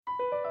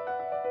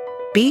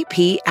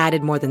BP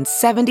added more than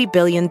 $70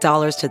 billion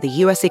to the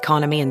U.S.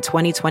 economy in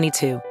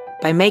 2022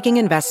 by making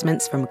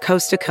investments from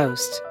coast to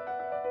coast.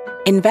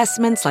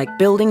 Investments like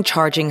building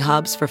charging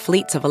hubs for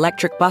fleets of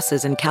electric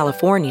buses in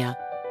California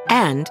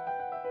and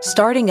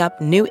starting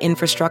up new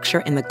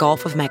infrastructure in the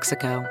Gulf of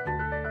Mexico.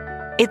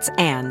 It's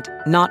and,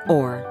 not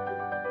or.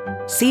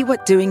 See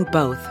what doing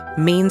both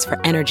means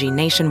for energy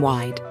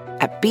nationwide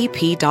at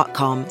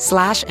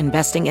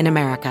bp.com/investing in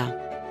America.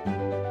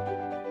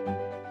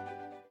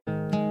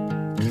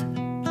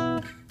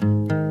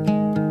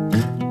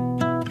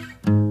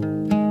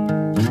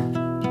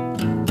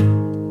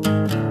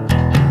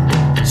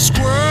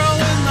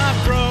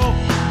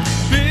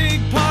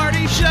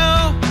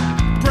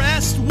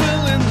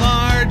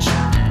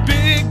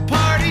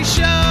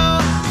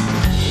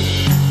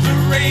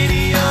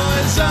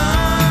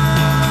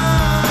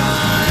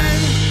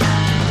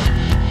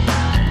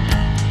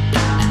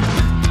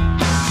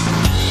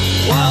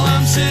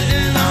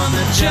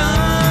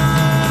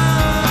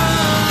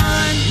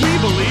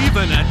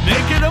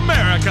 Naked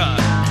America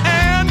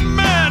and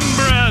man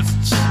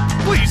breasts.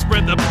 Please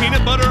spread the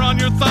peanut butter on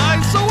your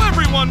thighs so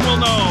everyone will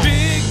know.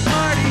 Big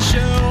party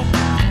show.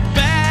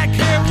 Back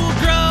hair will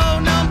grow.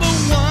 Number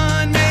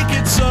one, make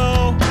it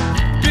so.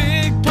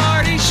 Big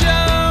party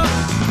show.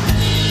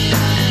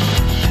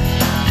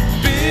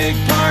 Big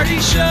party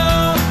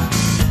show.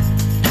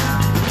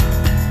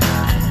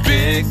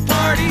 Big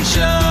party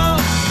show.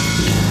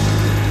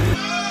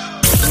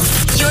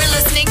 You're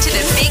listening to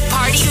the Big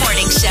Party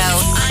Morning Show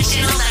on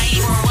Channel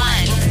 94.1.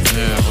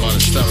 Yeah, a lot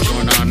of stuff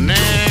going on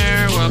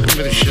there. Welcome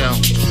to the show.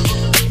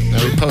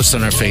 Now, we post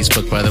on our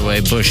Facebook, by the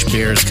way, Busch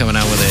Beer is coming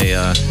out with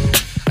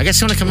I guess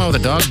you want to come out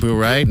with a dog brew,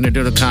 right? And they're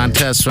doing a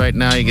contest right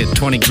now. You get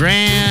 20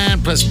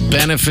 grand plus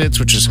benefits,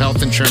 which is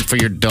health insurance for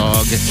your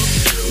dog.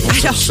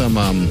 Also some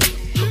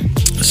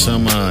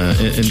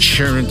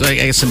insurance, I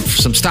guess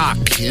some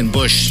stock in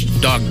Busch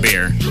dog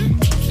beer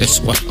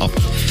as well.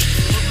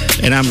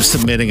 And I'm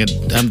submitting it.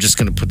 I'm just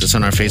going to put this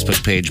on our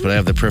Facebook page, but I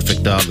have the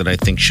perfect dog that I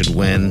think should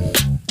win.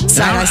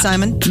 Side-Eye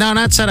Simon? No,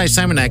 not Side-Eye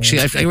Simon,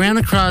 actually. I ran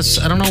across,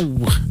 I don't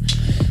know,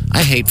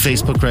 I hate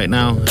Facebook right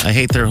now. I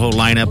hate their whole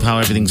lineup, how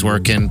everything's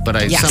working. But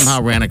I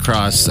somehow ran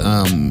across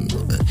a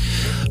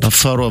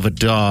photo of a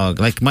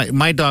dog. Like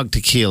my dog,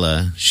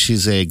 Tequila,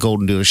 she's a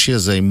golden doodle. She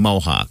has a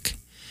mohawk.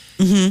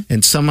 Mm-hmm.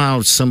 And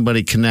somehow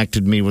somebody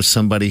connected me with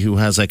somebody who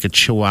has like a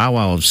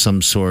chihuahua of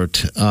some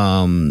sort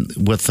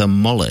with a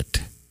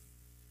mullet.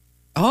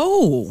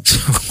 Oh.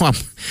 So,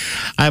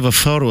 I have a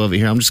photo of it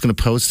here. I'm just going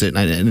to post it.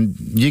 And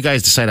you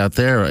guys decide out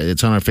there.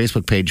 It's on our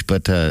Facebook page.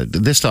 But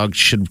this dog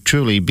should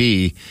truly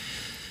be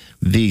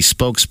the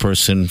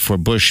spokesperson for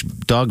Busch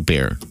dog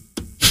beer.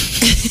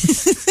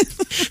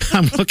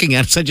 I'm looking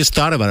at it. So I just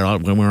thought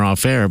about it when we were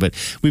off air. But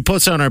we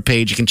posted it on our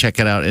page. You can check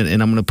it out. And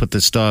I'm going to put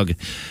this dog,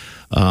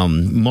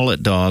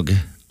 mullet dog.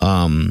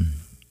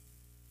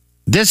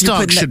 This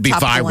dog should be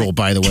viral,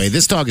 by the way.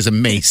 This dog is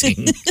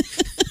amazing.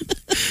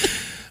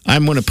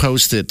 I'm going to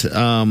post it.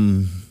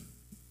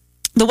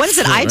 The ones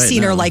that I've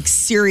seen are like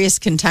serious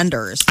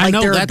contenders. Like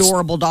they're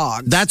adorable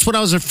dogs. That's what I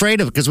was afraid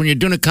of, because when you're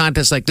doing a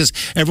contest like this,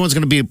 everyone's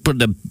going to be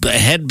putting a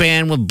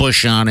headband with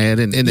Busch on it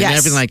and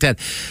everything like that.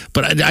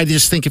 But I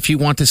just think if you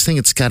want this thing,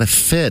 it's got to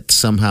fit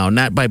somehow,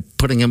 not by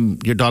putting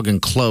your dog in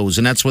clothes.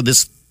 And that's what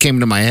this came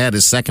to my head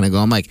a second ago.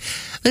 I'm like,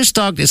 this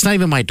dog, it's not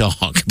even my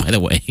dog, by the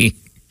way.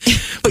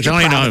 Which I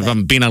don't even know if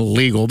I'm being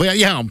illegal. But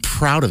yeah, I'm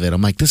proud of it.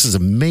 I'm like, this is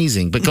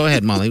amazing. But go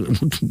ahead, Molly.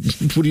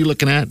 What are you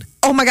looking at?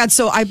 Oh, my God.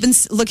 So I've been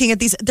looking at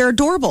these. They're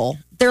adorable.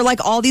 They're like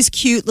all these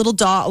cute little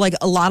dogs, like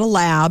a lot of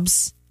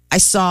labs. I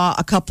saw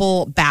a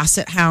couple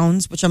basset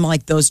hounds, which I'm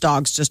like, those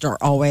dogs just are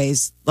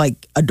always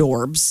like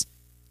adorbs.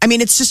 I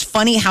mean, it's just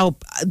funny how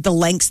the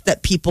lengths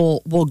that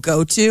people will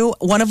go to.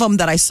 One of them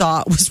that I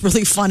saw was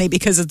really funny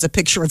because it's a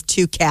picture of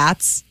two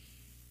cats.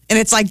 And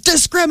it's like,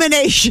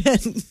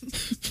 discrimination.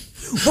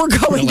 We're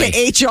going to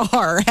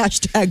HR,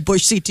 hashtag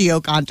Busch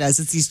CTO contest.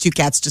 It's these two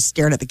cats just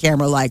staring at the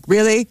camera like,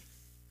 really?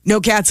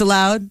 No cats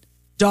allowed?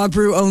 Dog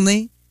brew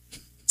only?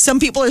 Some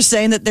people are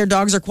saying that their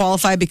dogs are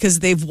qualified because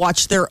they've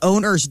watched their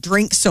owners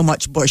drink so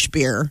much Busch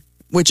beer,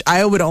 which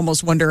I would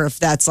almost wonder if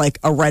that's like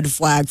a red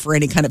flag for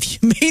any kind of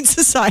humane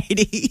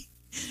society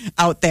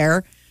out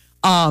there.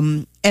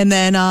 And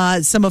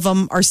then some of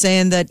them are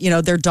saying that,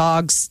 their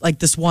dogs, like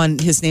this one,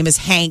 his name is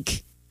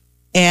Hank,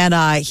 and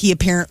he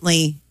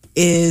apparently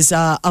is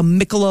a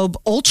Michelob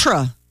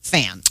Ultra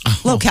fan.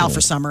 Low cal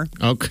for summer.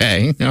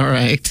 Okay. All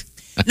right.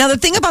 Now, the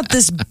thing about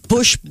this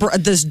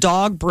this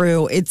dog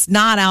brew, it's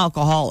not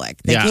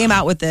alcoholic. They came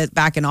out with it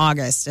back in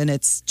August, and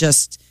it's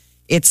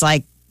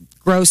like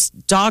gross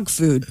dog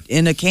food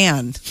in a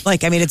can.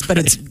 Like, I mean, it's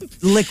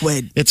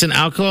liquid. It's an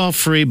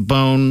alcohol-free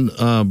bone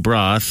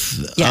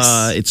broth.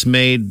 Yes. It's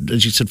made,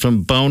 as you said,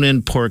 from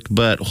bone-in pork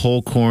butt,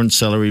 whole corn,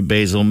 celery,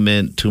 basil,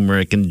 mint,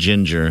 turmeric, and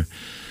ginger.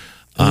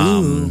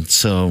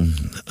 So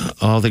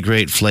all the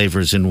great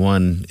flavors in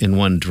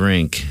one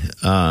drink.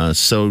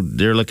 So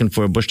they're looking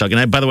for a Busch dog.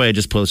 And by the way, I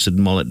just posted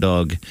mullet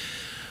dog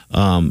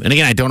And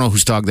again, I don't know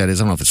whose dog that is.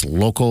 I don't know if it's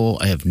local.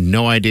 I have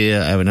no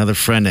idea. I have another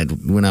friend that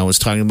when I was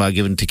talking about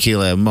giving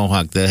Tequila a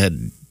mohawk that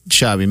had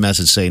shot me a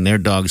message saying their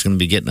dog's going to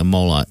be getting a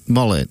mullet.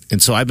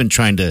 And so I've been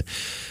trying to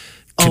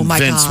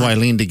convince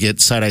Wileen to get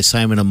Side-Eye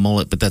Simon a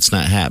mullet, but that's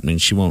not happening.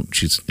 She won't.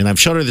 And I've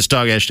showed her this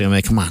dog yesterday. I'm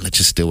like, come on, let's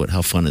just do it.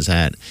 How fun is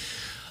that?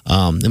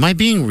 Am I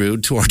being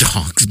rude to our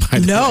dogs, by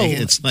the way?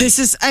 It's like, this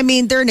is,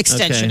 they're an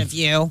extension of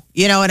you.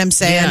 You know what I'm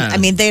saying?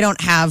 Yeah. They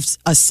don't have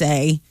a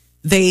say.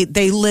 They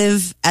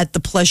live at the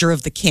pleasure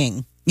of the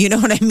king. You know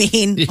what I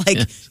mean?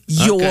 Like,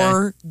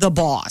 you're the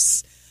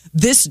boss.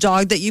 This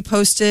dog that you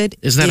posted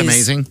Isn't that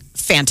amazing?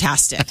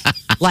 Fantastic.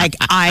 Like,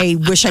 I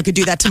wish I could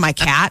do that to my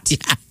cat.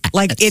 Yes.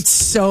 Like, it's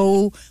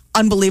so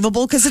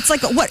unbelievable because it's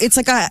like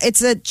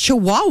it's a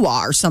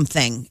Chihuahua or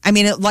something.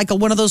 Like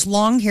one of those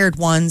long-haired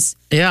ones.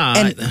 Yeah,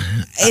 and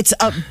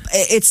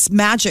it's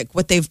magic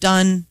what they've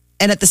done.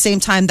 And at the same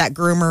time, that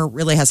groomer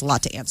really has a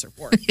lot to answer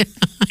for. Yeah,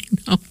 I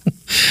know.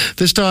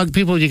 This dog,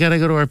 people, you got to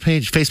go to our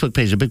page, Facebook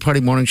page, the Big Party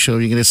Morning Show.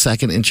 You get a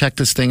second and check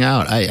this thing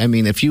out.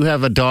 If you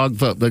have a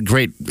dog, a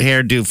great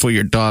hairdo for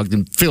your dog,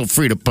 then feel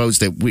free to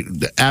post it.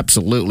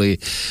 Absolutely.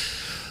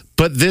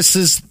 But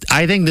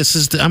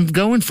I'm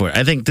going for it.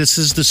 I think this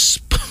is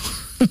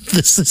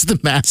this is the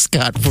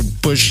mascot for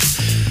Busch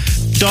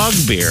Dog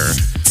Beer.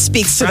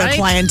 Speaks to their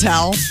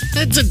clientele.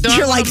 It's a dog.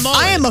 You're like,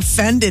 I am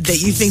offended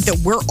that you think that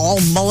we're all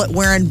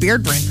mullet-wearing beer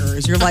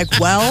drinkers. You're like,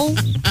 well,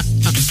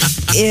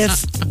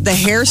 if the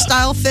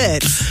hairstyle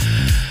fits.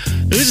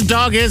 Whose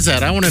dog is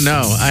that? I want to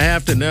know. I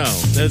have to know.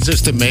 That's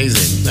just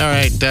amazing. All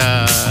right.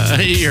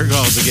 Your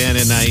calls again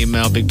in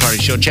email,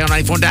 BigPartyShow,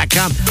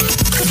 channel94.com.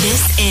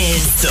 This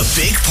is the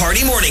Big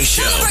Party Morning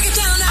Show on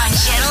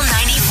Channel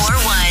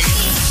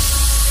 94.1.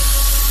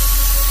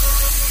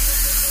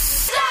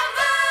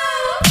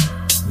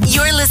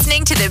 You're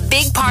listening to the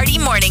Big Party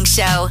Morning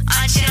Show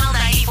on Channel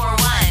 94.1.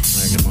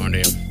 Hi, good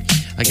morning.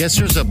 I guess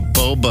there's a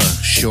boba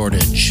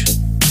shortage.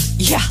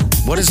 Yeah.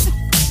 What is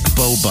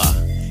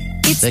boba?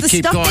 It's the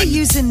stuff they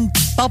use in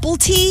bubble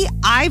tea.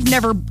 I've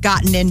never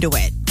gotten into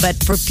it.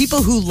 But for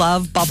people who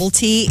love bubble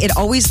tea, it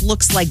always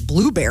looks like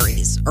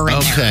blueberries are in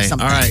there or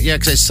something. All right. Yeah,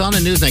 because I saw in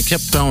the news and I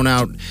kept throwing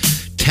out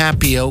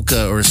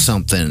tapioca or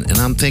something. And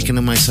I'm thinking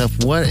to myself,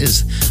 I'm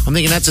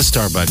thinking that's a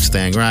Starbucks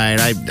thing, right?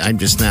 I'm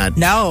just not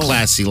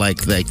classy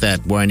like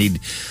that where I need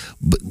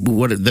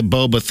the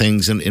boba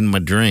things in my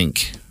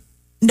drink.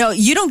 No,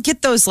 you don't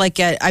get those they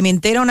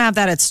don't have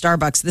that at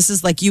Starbucks. This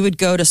is like you would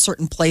go to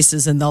certain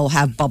places and they'll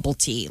have bubble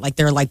tea. Like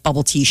they're like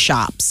bubble tea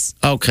shops.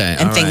 Okay.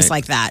 And things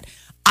like that.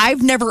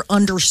 I've never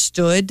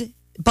understood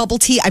bubble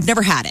tea. I've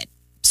never had it.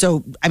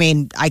 So,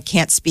 I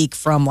can't speak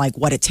from like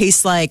what it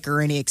tastes like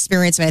or any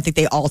experience. I think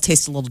they all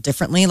taste a little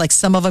differently. Like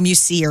some of them you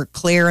see are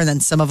clear and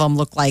then some of them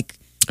look like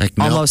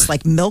almost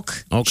like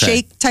milk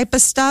shake type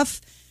of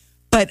stuff.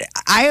 But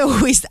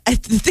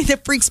the thing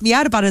that freaks me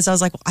out about it is I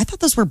was like, well, I thought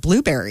those were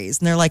blueberries.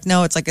 And they're like,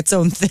 no, it's like its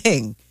own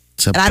thing.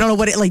 And I don't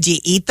know do you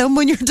eat them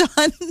when you're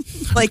done?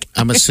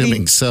 I'm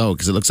assuming so,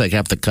 because it looks like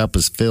half the cup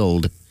is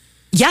filled.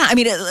 Yeah,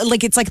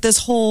 it's like this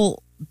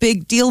whole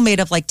big deal made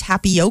of like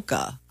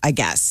tapioca, I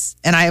guess.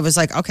 And I was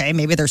like, okay,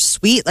 maybe they're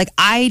sweet. Like,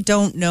 I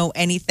don't know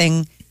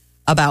anything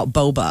about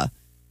boba.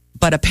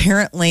 But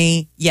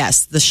apparently,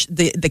 yes,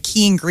 the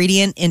key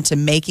ingredient into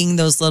making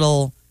those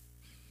little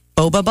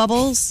boba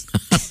bubbles.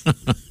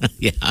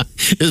 Yeah.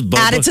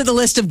 Added to the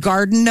list of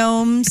garden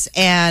gnomes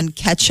and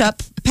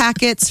ketchup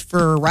packets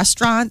for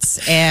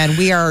restaurants. And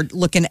we are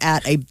looking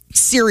at a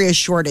serious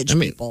shortage,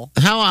 people.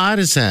 How odd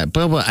is that?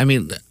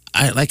 Boba,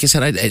 like I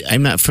said,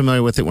 I'm not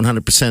familiar with it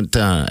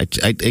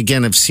 100%.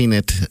 Again, I've seen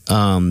it,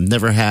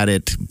 never had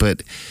it,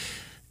 but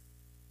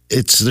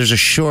there's a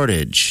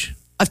shortage.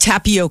 Of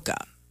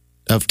tapioca.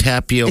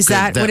 Is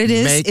that what it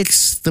is?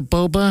 Makes the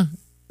boba?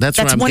 That's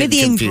one of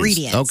the confused.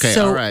 ingredients. Okay,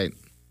 so all right.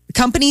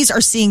 Companies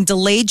are seeing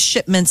delayed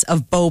shipments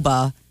of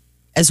boba,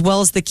 as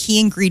well as the key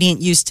ingredient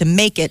used to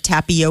make it,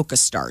 tapioca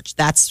starch.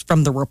 That's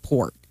from the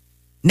report.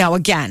 Now,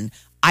 again,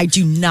 I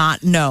do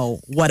not know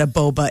what a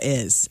boba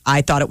is.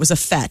 I thought it was a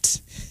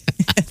Fett.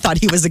 I thought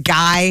he was a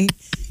guy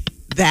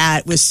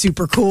that was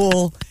super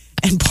cool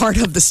and part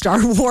of the Star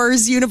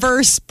Wars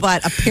universe,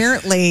 but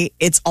apparently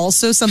it's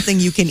also something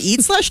you can eat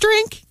 /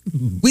 drink.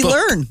 We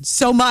learn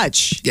so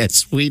much.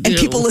 Yes, we do. And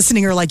people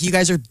listening are like, you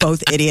guys are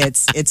both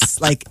idiots. It's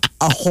like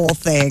a whole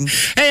thing.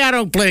 Hey, I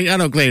don't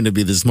claim to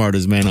be the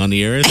smartest man on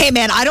the earth. Hey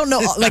man, I don't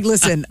know. Like,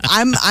 listen,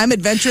 I'm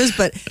adventurous,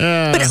 but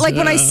like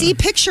when I see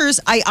pictures,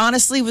 I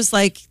honestly was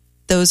like,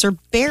 those are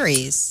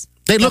berries.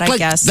 They look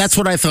like that's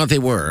what I thought they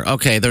were.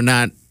 Okay, they're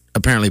not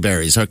apparently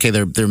berries. Okay,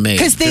 they're made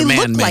because they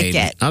look like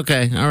it.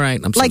 Okay, all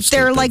right. I'm like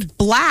they're like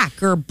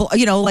black or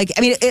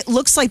it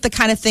looks like the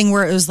kind of thing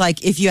where it was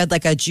like if you had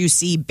like a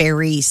juicy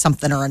berry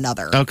something or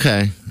another.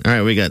 Okay, all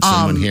right. We got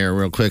someone here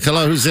real quick.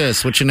 Hello, who's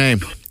this? What's your name?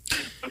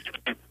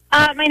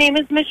 My name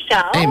is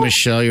Michelle. Hey,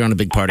 Michelle, you're on a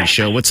Big Party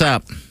Show. What's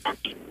up?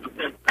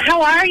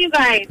 How are you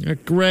guys? You're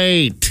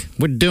great.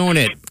 We're doing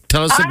it.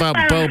 Tell us about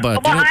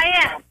boba. Well, I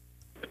am.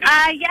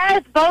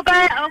 Yes,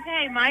 boba.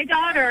 Okay, my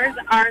daughters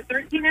are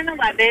 13 and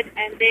 11,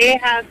 and they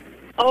have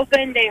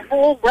opened a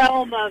whole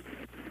realm of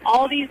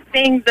all these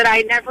things that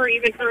I never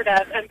even heard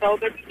of, and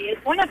boba tea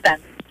is one of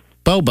them.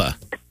 Boba.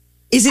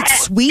 Is it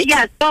sweet?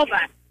 Yes, boba.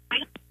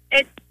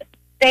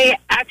 They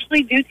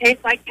actually do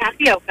taste like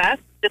tapioca,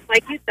 just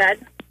like you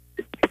said.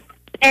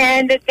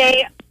 And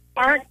they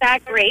aren't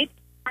that great,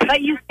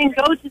 but you can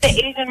go to the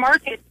Asian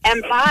market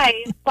and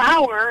buy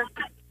flour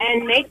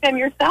and make them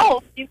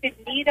yourself. You could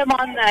knead them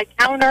on the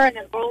counter and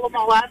then roll them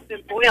all up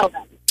and boil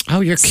them.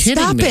 Oh, you're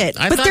kidding Stop me! it!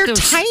 But thought they're it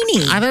was-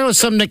 tiny. I thought it was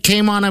something that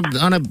came on a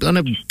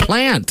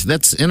plant.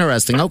 That's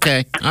interesting.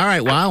 Okay, all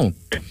right. Wow.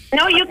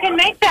 No, you can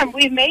make them.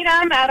 We've made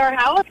them at our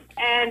house,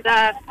 and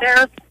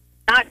they're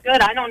not good.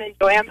 I don't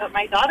enjoy them, but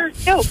my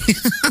daughters do.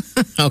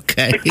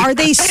 Okay. Are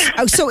they?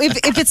 So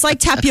if it's like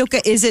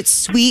tapioca, is it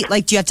sweet?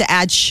 Like, do you have to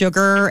add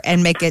sugar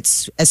and make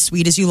it as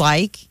sweet as you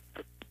like?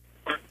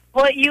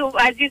 Well,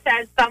 as you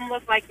said, some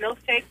look like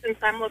milkshakes and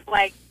some look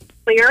like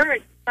clear.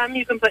 Some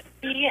you can put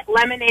tea,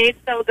 lemonade.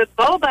 So the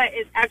boba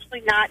is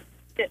actually not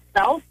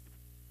itself.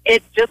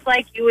 It's just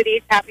like you would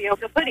eat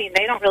tapioca pudding.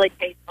 They don't really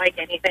taste like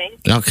anything.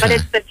 Okay. But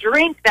it's the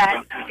drink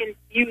that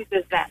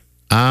infuses them.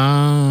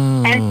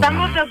 Oh. And some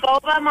of the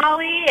boba,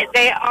 Molly,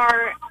 they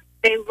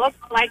look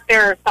like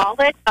they're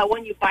solid, but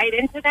when you bite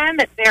into them,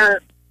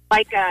 they're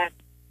like a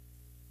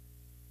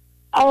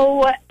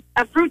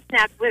fruit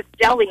snack with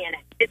jelly in it.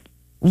 It's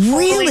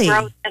Really? totally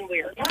gross and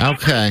weird.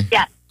 Okay.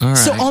 Yes. All right.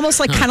 So almost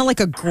like kind of like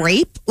a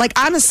grape. Like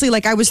honestly,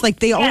 like I was like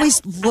they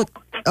always look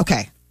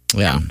okay.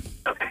 Yeah.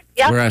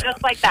 Yep, We're at-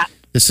 just like that.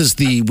 This is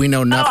the we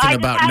know So nothing I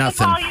about just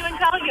had nothing. to call you and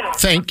tell you.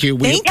 Thank you.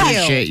 We Thank you.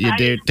 appreciate you,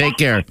 dude. Take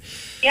care.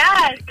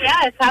 Yes.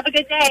 Have a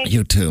good day.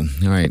 You too.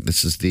 All right.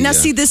 This is the. Now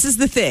see, this is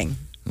the thing.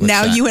 What's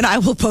Now that? you and I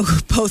will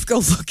both go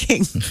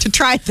looking to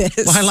try this.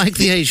 Well, I like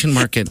the Asian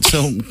market,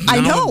 so I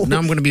know. Now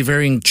I'm going to be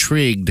very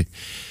intrigued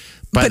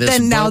by but this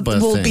then now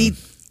boba we'll thing. be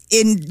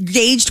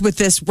engaged with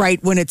this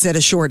right when it's at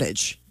a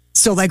shortage.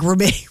 So like we're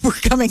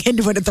coming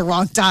into it at the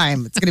wrong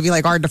time. It's going to be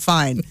like hard to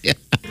find.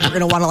 We're going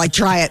to want to like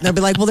try it, and they'll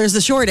be like, "Well, there's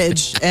a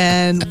shortage,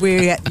 and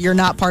you're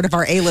not part of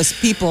our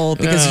A-list people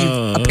because you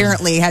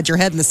apparently had your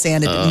head in the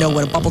sand and didn't know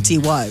what a bubble tea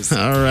was."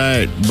 All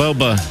right,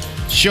 boba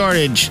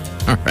shortage.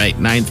 All right,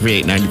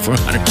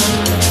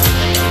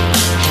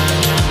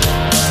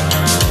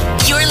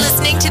 938-9400. You're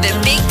listening to the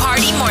Big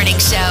Party Morning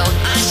Show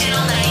on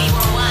Channel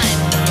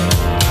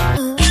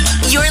 941.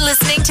 You're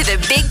listening to the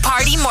Big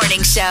Party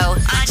Morning Show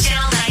on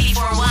Channel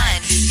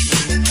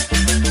 941.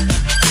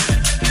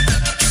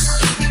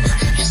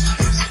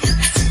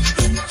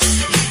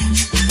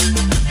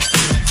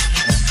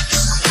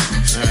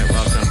 All right,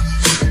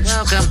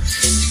 welcome.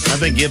 I've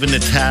been given the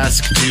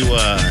task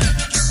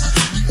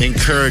to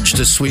encourage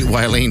the sweet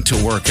Wileen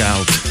to work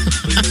out.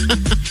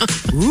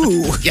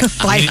 Ooh,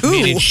 by who?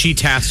 Meaning she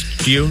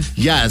tasked you?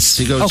 Yes,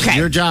 he goes. Okay.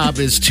 Your job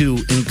is to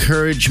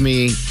encourage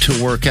me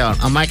to work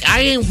out. I'm like,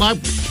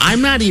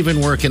 I'm not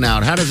even working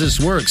out. How does this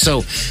work?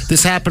 So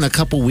this happened a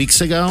couple weeks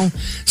ago.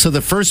 So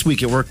the first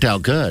week it worked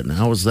out good.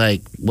 I was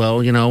like,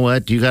 well, you know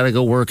what? You got to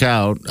go work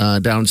out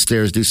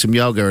downstairs, do some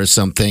yoga or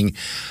something.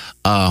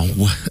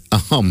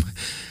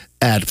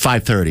 At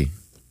 5:30.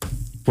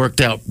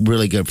 Worked out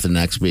really good for the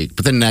next week.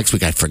 But then next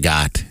week I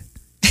forgot.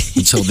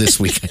 And so this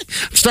week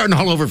I'm starting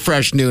all over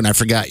fresh new and I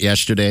forgot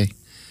yesterday.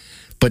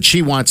 But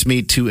she wants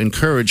me to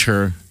encourage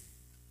her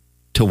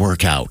to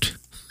work out.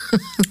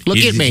 Look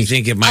at me. You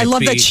think it might I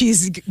love be, that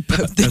she's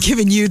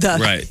giving you the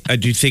right. I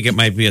do think it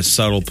might be a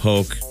subtle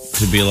poke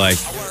to be like,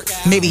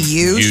 maybe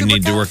you you should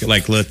need to work work.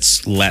 Like,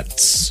 let's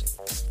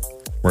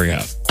work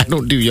out. I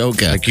don't do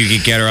yoga. Like, you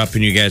could get her up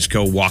and you guys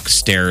go walk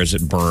stairs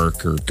at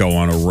Burke or go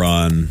on a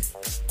run.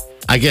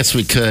 I guess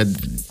we could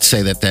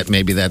say that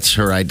maybe that's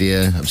her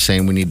idea of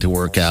saying we need to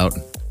work out.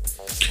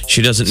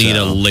 She doesn't need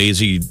a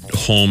lazy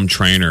home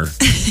trainer.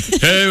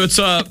 Hey, what's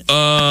up?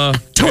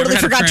 Totally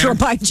forgot to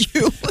remind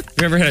you. Have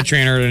you ever had a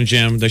trainer in a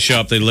gym? They show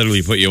up, they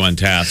literally put you on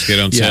task. They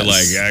don't say,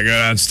 Yes. like, I go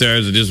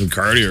downstairs and do some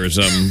cardio or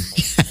something.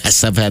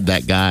 Yes, I've had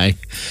that guy.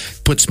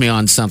 Puts me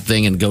on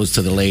something and goes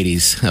to the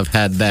ladies. I've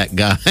had that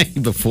guy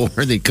before.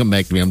 They come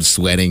back to me, I'm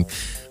sweating.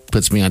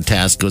 Puts me on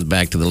task, goes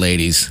back to the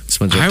ladies.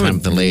 Spends I time would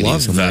with the ladies.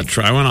 love I'm that.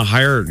 like, I want to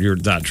hire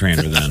that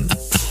trainer then.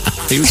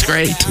 he was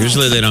great.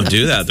 Usually they don't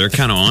do that. They're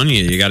kind of on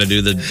you. You got to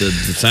do the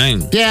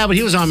thing. Yeah, but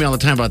he was on me all the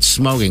time about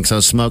smoking, because I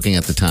was smoking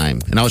at the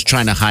time. And I was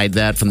trying to hide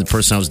that from the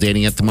person I was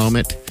dating at the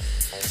moment.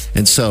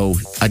 And so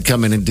I'd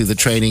come in and do the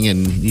training,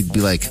 and he'd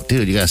be like,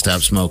 dude, you got to stop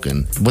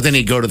smoking. But then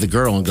he'd go to the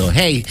girl and go,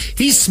 hey,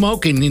 he's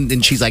smoking.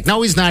 And she's like,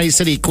 no, he's not. He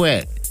said he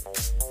quit.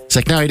 It's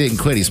like, no, he didn't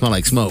quit. He smelled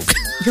like smoke.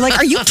 You're like,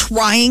 are you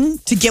trying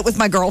to get with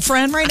my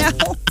girlfriend right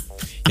now?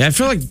 Yeah, I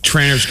feel like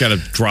trainers got to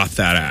drop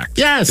that act.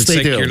 Yes, it's they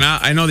like do. You're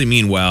not. I know they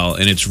mean well,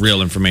 and it's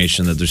real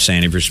information that they're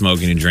saying. If you're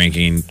smoking and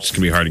drinking, it's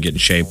gonna be hard to get in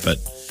shape. But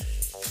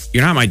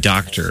you're not my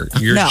doctor.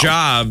 Your No.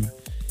 job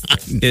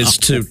is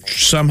to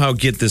somehow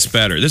get this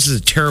better. This is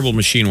a terrible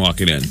machine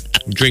walking in.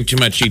 Drink too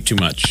much, eat too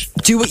much.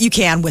 Do what you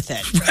can with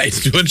it. Right.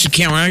 Do what you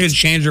can. We're not going to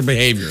change your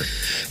behavior.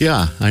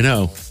 Yeah, I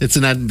know.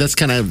 That's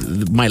kind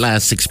of my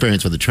last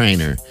experience with a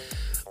trainer.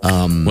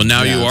 Well,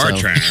 now you are a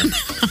so-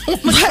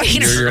 trainer.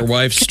 You're your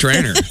wife's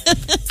trainer.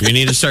 You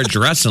need to start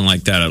dressing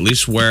like that. At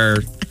least wear.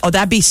 Oh,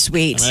 that'd be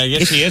sweet. I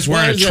guess he is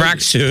wearing a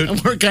tracksuit.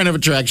 I'm wearing kind of a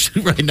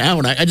tracksuit right now,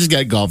 and I just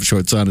got golf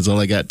shorts on. Is all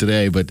I got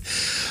today. But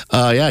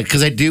yeah,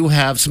 because I do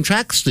have some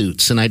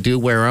tracksuits, and I do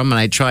wear them, and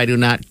I try to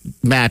not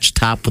match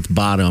top with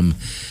bottom.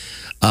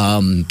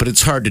 But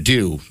it's hard to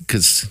do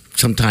because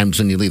sometimes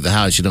when you leave the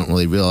house, you don't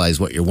really realize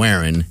what you're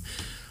wearing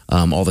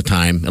all the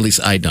time. At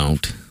least I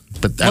don't.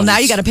 But Well, now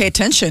you got to pay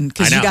attention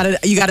because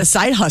you got a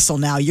side hustle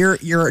now.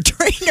 You're a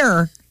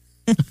trainer.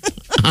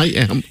 I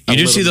am. You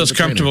do see those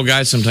comfortable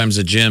guys sometimes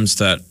at gyms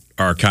that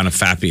are kind of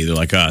fappy. They're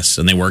like us,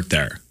 and they work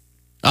there.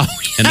 Oh,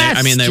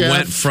 yes, And they Jeff.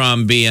 went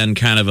from being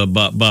kind of a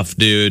buff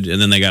dude,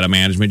 and then they got a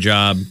management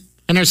job.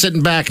 And they're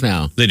sitting back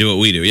now. They do what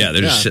we do. Yeah,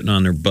 they're just Yeah. sitting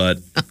on their butt.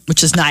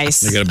 Which is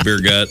nice. They got a beer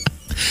gut.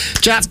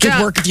 Chop, Good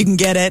chop. work if you can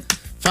get it.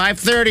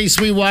 5:30,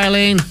 sweet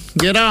Wileen.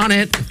 Get on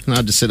it.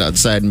 I'll just sit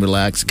outside and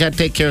relax. Got to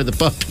take care of the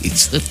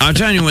puppies. I'm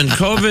telling you, when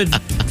COVID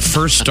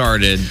first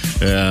started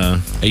Yeah.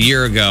 a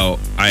year ago,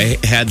 I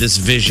had this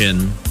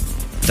vision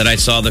that I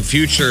saw the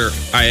future.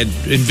 I had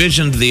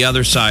envisioned the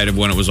other side of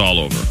when it was all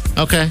over.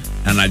 Okay.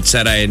 And I'd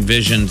said I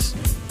envisioned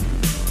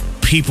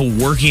people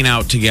working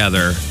out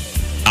together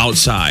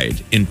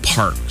outside in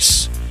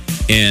parks,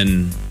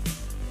 in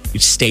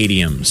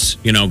stadiums,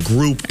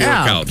 group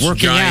Yeah, workouts,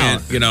 working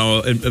giant,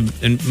 out.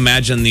 and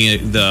imagine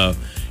the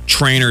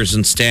trainers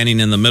and standing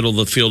in the middle of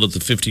the field at the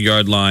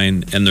 50-yard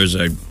line, and there's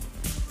a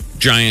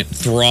giant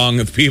throng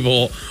of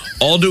people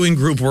all doing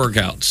group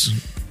workouts.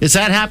 Is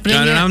that happening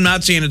And yet? I'm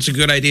not saying it's a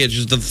good idea. It's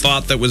just the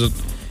thought that was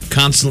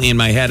constantly in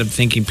my head of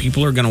thinking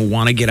people are going to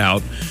want to get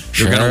out.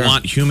 They're going Sure. to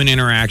want human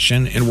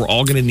interaction, and we're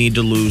all going to need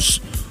to lose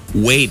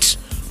weight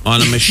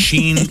on a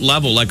machine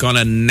level, like on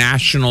a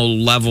national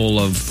level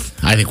of,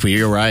 I think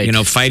you're right.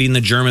 fighting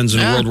the Germans in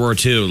Yeah. World War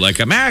II. Like,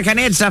 America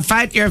needs to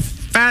fight your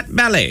fat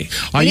belly.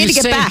 Are need you to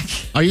get saying, back.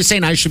 Are you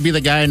saying I should be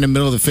the guy in the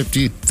middle of the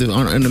 50, in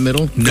the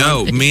middle?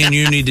 No, me and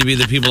you need to be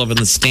the people up in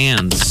the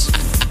stands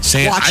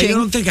saying, Watching. I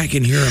don't think I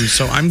can hear him,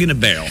 so I'm going to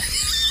bail.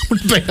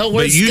 Bail,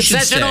 where's you the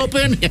should session stay.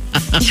 open?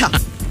 Yeah.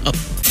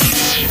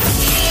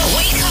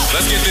 Wake up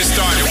Let's get this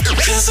started.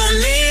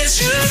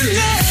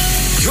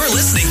 You're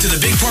listening to the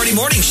Big Party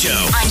Morning Show.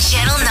 on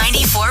Channel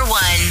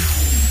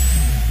 94.1.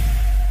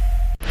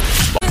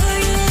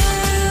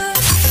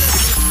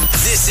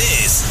 This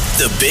is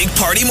the Big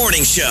Party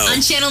Morning Show.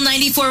 On Channel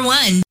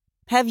 94.1.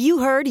 Have you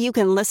heard you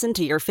can listen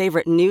to your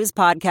favorite news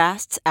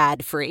podcasts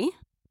ad-free?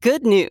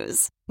 Good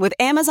news. With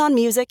Amazon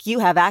Music, you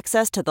have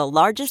access to the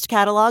largest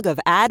catalog of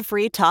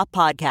ad-free top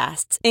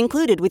podcasts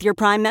included with your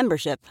Prime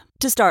membership.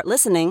 To start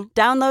listening,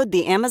 download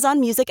the Amazon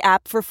Music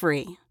app for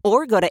free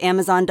or go to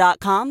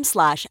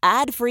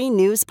amazon.com/ad-free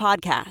news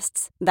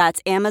podcasts.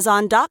 That's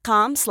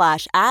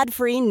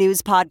amazon.com/ad-free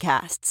news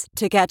podcasts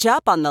to catch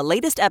up on the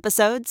latest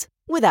episodes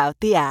without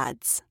the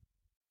ads.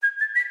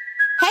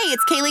 Hey,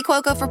 it's Kaylee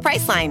Cuoco for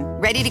Priceline.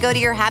 Ready to go to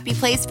your happy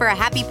place for a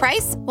happy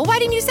price? Well, why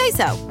didn't you say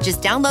so?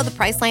 Just download the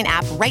Priceline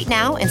app right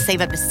now and save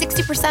up to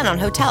 60% on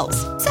hotels.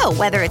 So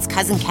whether it's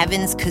Cousin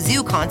Kevin's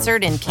Kazoo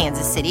Concert in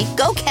Kansas City,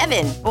 go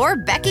Kevin, or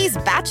Becky's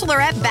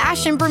Bachelorette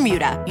Bash in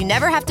Bermuda, you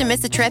never have to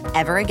miss a trip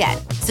ever again.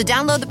 So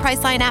download the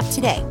Priceline app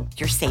today.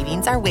 Your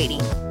savings are waiting.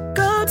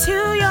 Go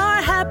to your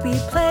happy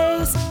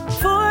place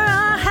for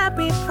a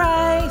happy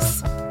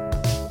price.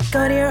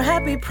 Go to your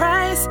happy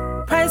price,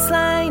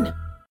 Priceline.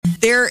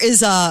 There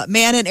is a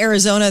man in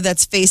Arizona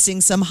that's facing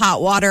some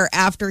hot water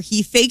after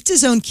he faked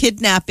his own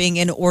kidnapping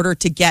in order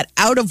to get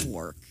out of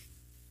work.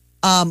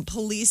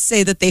 Police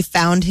say that they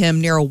found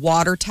him near a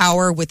water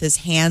tower with his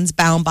hands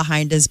bound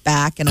behind his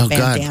back and a Oh,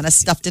 God. bandana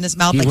stuffed in his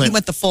mouth. He He went-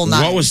 went the full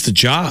nine. What was the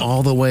job?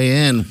 All the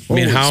way in. I mean,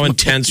 Holy how smokes.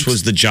 intense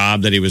was the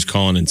job that he was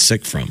calling in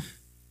sick from?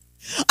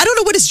 I don't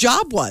know what his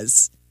job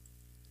was.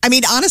 I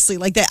mean, honestly,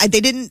 like they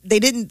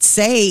didn't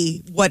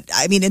say what.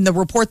 I mean, in the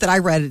report that I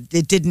read,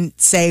 it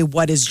didn't say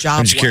what his job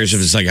I'm just curious if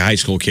was. it's like a high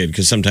school kid,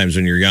 because sometimes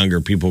when you're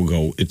younger, people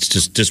go, it's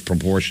just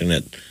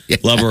disproportionate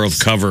level of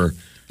cover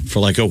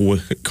for like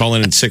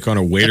calling in sick on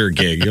a waiter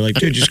gig. You're like,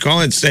 dude, just call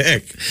in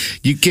sick.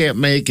 You can't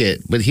make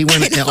it. But he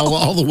went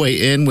all the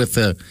way in with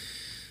a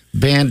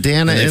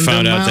bandana And they in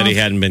found the out that he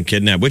mouth? hadn't been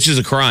kidnapped, which is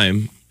a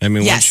crime. I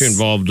mean, Yes. once you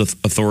involved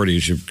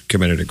authorities, you've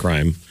committed a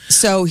crime.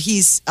 So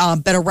he's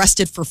been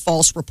arrested for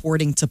false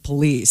reporting to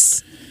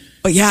police.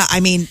 But yeah, I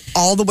mean,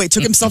 all the way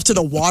took himself to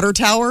the water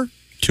tower.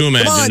 Too Come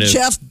on, imaginative.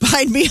 Jeff,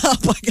 bind me up.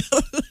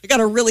 I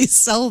gotta really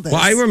sell this.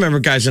 Well, I remember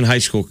guys in high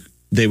school,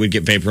 they would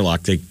get paper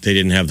locked. They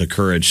didn't have the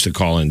courage to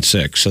call in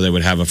sick, so they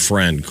would have a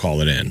friend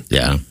call it in.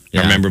 Yeah.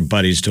 I remember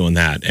buddies doing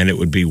that, and it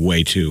would be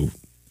way too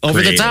Over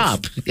the creative.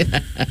 top.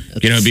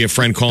 It'd be a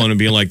friend calling and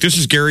being like, "This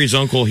is Gary's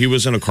uncle. He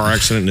was in a car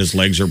accident and his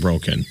legs are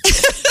broken."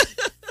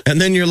 And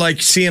then you're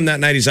like, see him that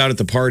night. He's out at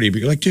the party. But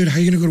you're like, dude, how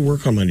are you going to go to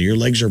work on Monday? Your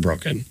legs are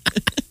broken.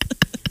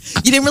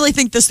 You didn't really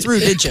think this through,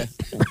 did you?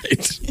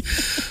 Right.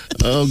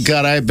 Oh,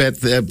 God, I bet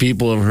that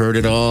people have heard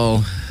it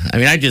all. I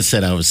mean, I just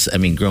said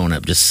growing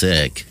up just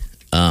sick.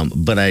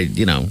 But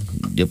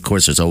of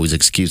course, there's always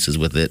excuses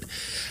with it.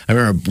 I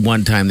remember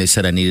one time they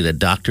said I needed a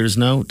doctor's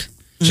note.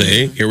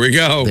 See, here we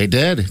go. They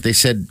did. They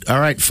said, all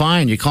right,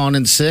 fine. You're calling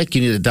in sick.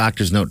 You need a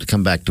doctor's note to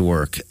come back to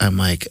work. I'm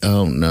like,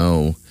 oh,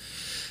 no.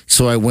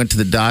 So I went to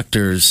the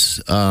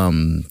doctor's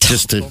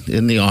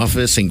in the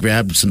office and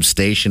grabbed some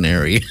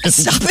stationery.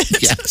 Stop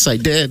it. Yes, I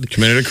did.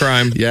 Committed a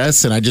crime.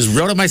 Yes, and I just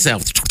wrote it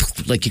myself.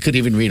 Like you couldn't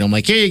even read. I'm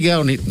like, here you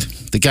go. And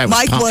the guy was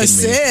Mike pumping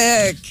was me.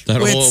 sick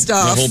with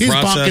stuff. The whole He's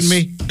process bonking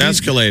me.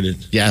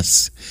 escalated.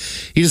 Yes.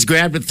 He just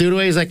grabbed it, threw it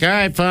away. He's like, all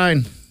right,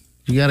 fine.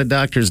 You got a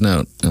doctor's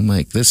note. I'm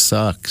like, this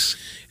sucks.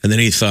 And then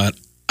he thought,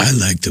 I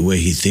like the way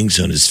he thinks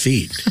on his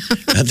feet.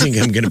 I think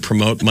I'm going to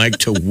promote Mike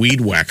to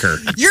weed whacker.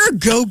 You're a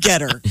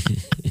go-getter.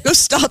 Go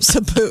stop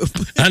some poop.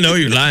 I know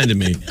you're lying to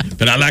me,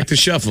 but I like to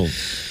shuffle.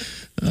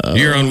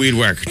 You're on weed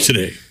whacker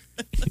today.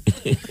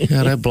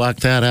 God, I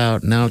blocked that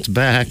out. Now it's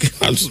back.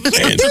 I'm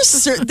saying.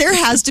 There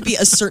has to be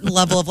a certain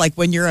level of like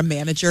when you're a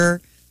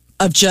manager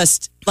of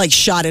just like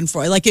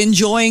schadenfreude, like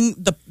enjoying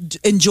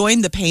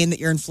the pain that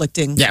you're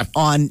inflicting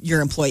on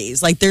your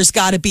employees. Like there's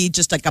got to be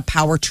just like a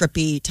power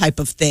trippy type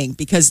of thing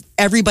because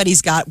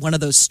everybody's got one of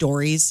those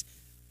stories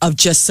of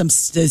just some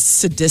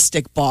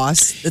sadistic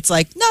boss that's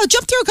like, no,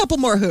 jump through a couple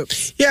more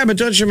hoops. Yeah, but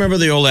don't you remember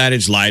the old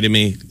adage, lie to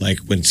me? Like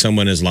when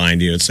someone is lying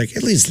to you, it's like,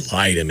 at least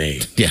lie to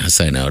me.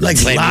 Yes, I know.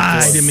 Like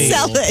lie to me.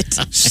 Sell it.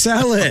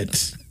 Sell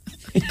it.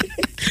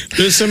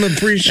 There's some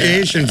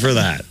appreciation for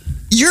that.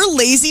 Your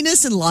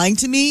laziness in lying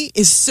to me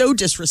is so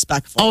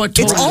disrespectful. Oh, it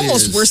totally it's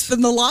almost is. worse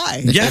than the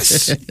lie.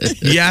 Yes.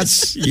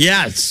 Yes.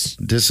 Yes.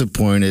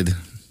 Disappointed.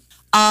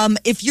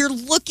 If you're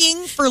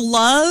looking for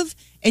love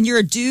and you're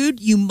a dude,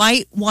 you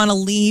might want to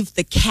leave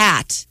the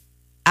cat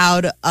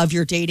out of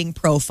your dating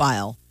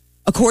profile.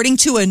 According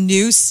to a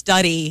new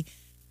study,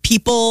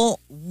 people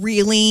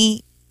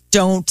really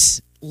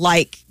don't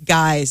like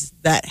guys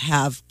that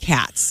have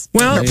cats.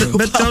 Well,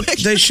 but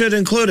they should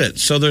include it.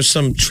 So there's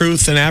some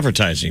truth in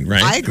advertising,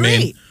 right? I agree.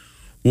 mean,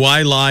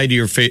 why lie to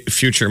your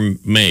future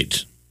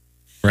mate,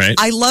 right?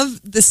 I love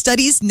the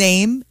study's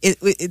name.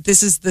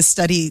 This is the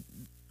study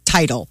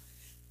title.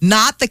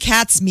 Not the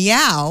cat's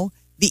meow,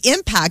 the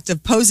impact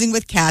of posing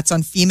with cats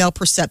on female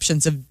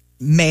perceptions of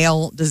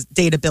male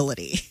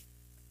dateability.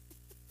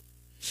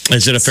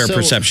 Is it a fair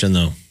perception,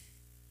 though?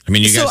 I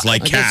mean, you guys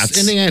like cats.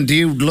 In the end, do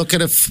you look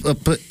at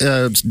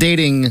a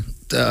dating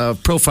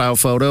profile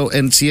photo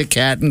and see a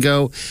cat and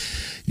go,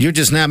 you're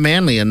just not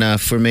manly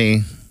enough for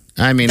me?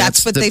 I mean,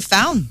 that's what they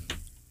found.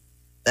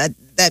 That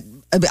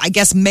I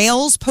guess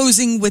males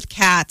posing with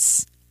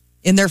cats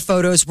in their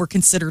photos were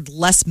considered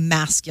less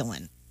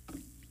masculine.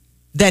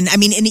 Then, I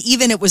mean, and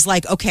even it was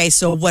like, okay,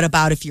 so what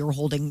about if you were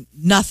holding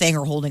nothing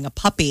or holding a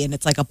puppy? And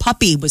it's like a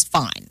puppy was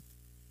fine.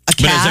 A cat,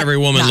 but is every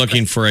woman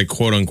looking great. for a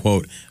quote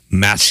unquote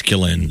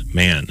masculine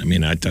man? I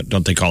mean,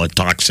 don't they call it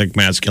toxic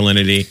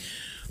masculinity?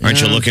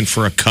 Aren't you looking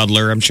for a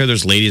cuddler? I'm sure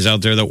there's ladies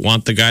out there that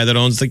want the guy that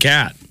owns the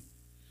cat.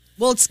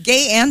 Well, it's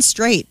gay and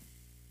straight.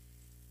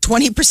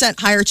 20%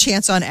 higher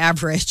chance on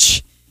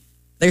average.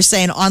 They're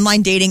saying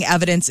online dating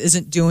evidence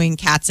isn't doing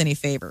cats any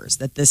favors,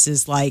 that this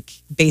is like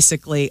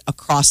basically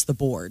across the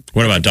board.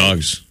 What about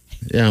dogs?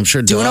 Yeah, I'm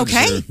sure doing dogs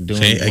okay. are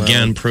doing See, well.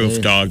 again, proof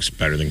dogs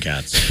better than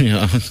cats.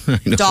 Yeah, I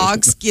know.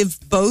 Dogs give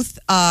both,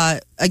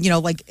 both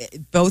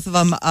of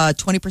them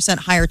 20%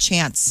 higher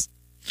chance.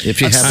 If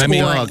you have a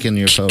dog in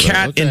your photo.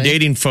 Cat in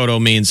dating photo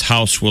means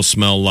house will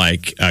smell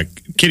like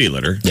kitty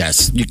litter.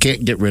 Yes, you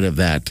can't get rid of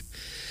that.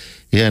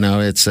 You know,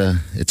 it's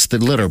the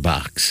litter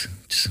box.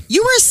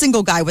 You were a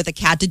single guy with a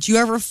cat. Did you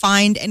ever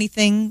find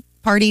anything,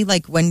 Party?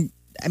 Like when,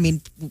 I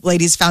mean,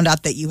 ladies found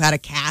out that you had a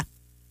cat?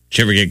 Did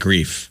you ever get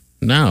grief?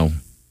 No.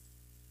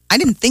 I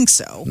didn't think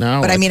so. No.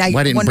 But I mean, I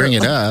didn't wonder, bring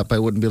it up. I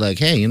wouldn't be like,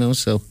 hey,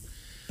 so.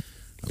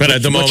 But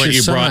at the What's moment your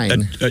you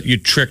sign? brought, you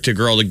tricked a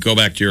girl to go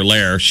back to your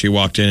lair. She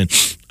walked in.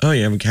 Oh,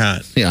 you have a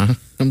cat. Yeah,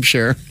 I'm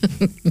sure.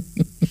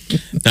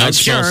 Now it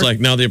smells like,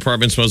 now the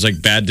apartment smells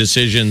like bad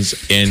decisions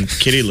and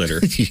kitty litter.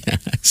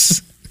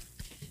 Yes.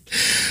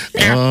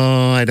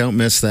 Oh, I don't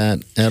miss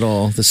that at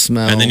all. The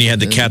smell. And then you had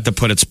the cat that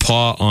put its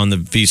paw on the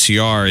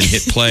VCR and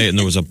hit play, and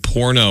there was a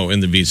porno in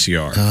the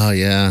VCR. Oh,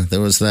 yeah,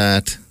 there was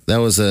that. That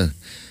was a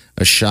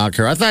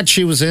shocker. I thought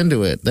she was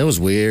into it. That was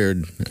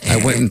weird. I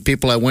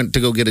went to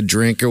go get a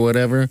drink or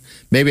whatever.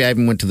 Maybe I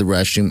even went to the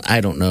restroom.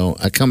 I don't know.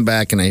 I come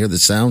back and I hear the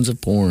sounds of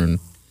porn.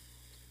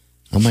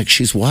 I'm like,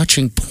 she's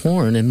watching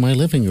porn in my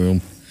living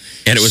room.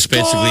 And it was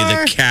basically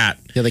the cat.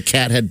 Yeah, the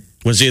cat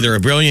was either a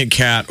brilliant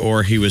cat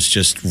or he was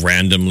just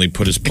randomly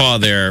put his paw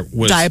there.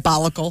 Was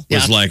diabolical.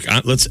 Was like,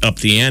 let's up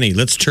the ante.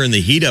 Let's turn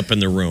the heat up in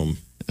the room.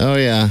 Oh,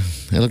 yeah.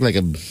 I look like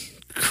a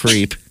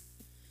creep.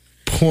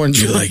 Porn.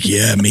 You're like,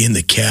 yeah, me and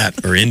the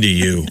cat are into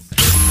you.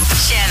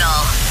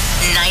 Channel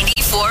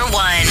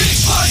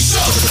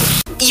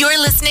 94.1. You're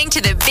listening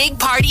to the Big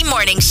Party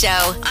Morning Show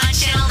on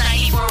Channel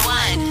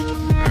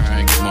 94.1. All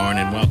right, good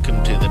morning.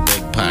 Welcome to the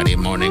Big Party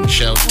Morning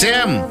Show.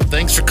 Tim,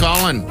 thanks for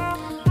calling.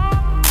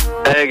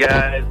 Hey,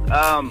 guys.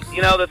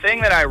 The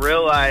thing that I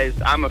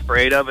realized I'm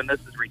afraid of, and this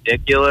is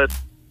ridiculous,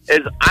 is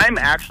I'm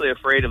actually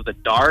afraid of the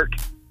dark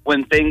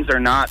when things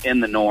are not in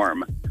the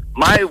norm.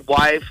 My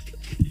wife's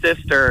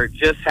sister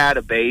just had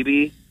a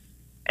baby,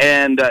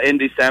 and in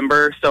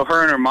December. So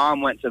her and her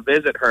mom went to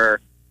visit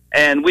her.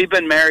 And we've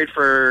been married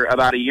for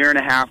about a year and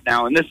a half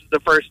now. And this is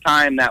the first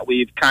time that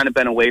we've kind of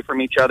been away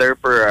from each other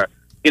for a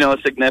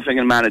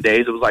significant amount of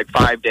days. It was like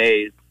 5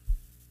 days.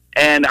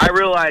 And I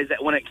realized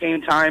that when it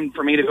came time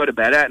for me to go to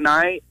bed at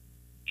night,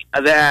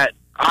 that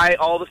I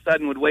all of a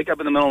sudden would wake up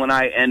in the middle of the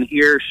night and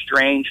hear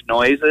strange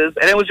noises.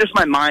 And it was just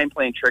my mind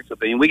playing tricks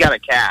with me. And we got a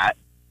cat.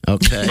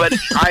 Okay. But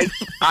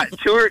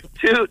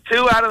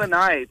two out of the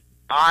night,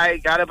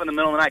 I got up in the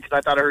middle of the night because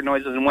I thought I heard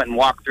noises and went and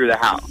walked through the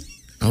house.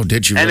 Oh,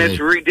 did you And really?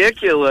 it's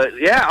ridiculous.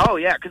 Yeah,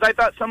 because I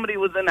thought somebody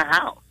was in the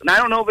house. And I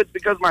don't know if it's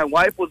because my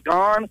wife was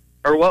gone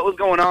or what was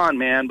going on,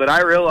 man, but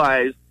I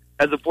realized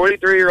as a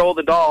 43-year-old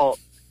adult,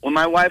 when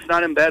my wife's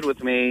not in bed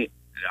with me,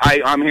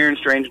 I'm hearing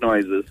strange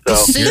noises. So,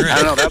 I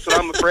don't know. That's what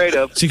I'm afraid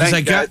of. See, because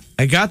I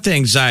got the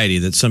anxiety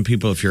that some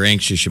people, if you're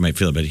anxious, you might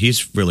feel it, but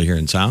he's really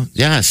hearing sound.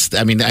 Yes.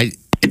 I mean,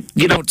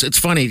 it's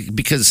funny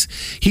because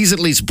he's at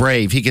least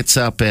brave. He gets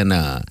up and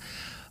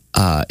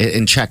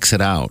checks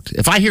it out.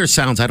 If I hear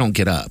sounds, I don't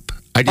get up.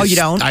 You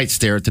don't? I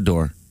stare at the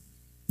door.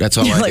 That's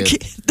all I do.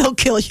 They'll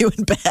kill you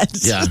in bed.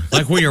 Yeah.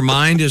 Like when your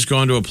mind is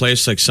going to a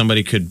place like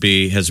somebody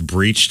has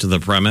breached the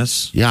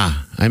premise. Yeah.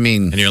 I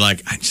mean. And you're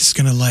like, I'm just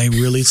going to lie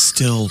really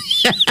still.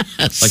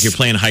 Yes. Like you're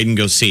playing hide and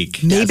go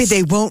seek. Maybe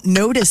they won't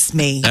notice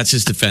me. That's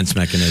his defense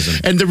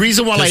mechanism. And the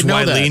reason why I know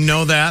Wileen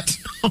know that?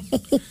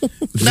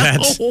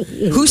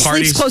 Who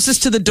sleeps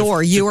closest to the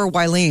door, you or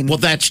Wileen? Well,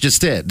 that's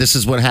just it. This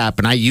is what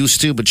happened. I used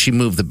to, but she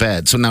moved the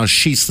bed. So now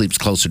she sleeps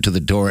closer to the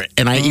door.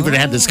 And I even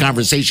had this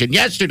conversation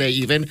yesterday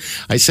even.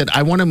 I said,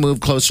 I want to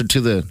move closer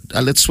to the,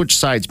 let's switch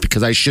sides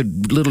because I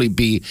should literally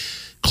be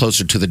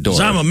closer to the door. 'Cause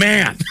I'm a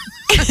man.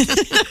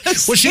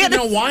 Well, she didn't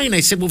know why. And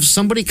I said, well, if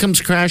somebody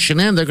comes crashing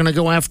in, they're going to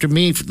go after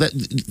me,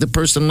 the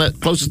person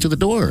closest to the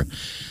door.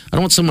 I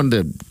don't want someone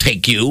to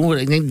take you.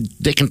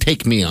 They can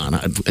take me on.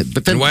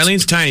 But then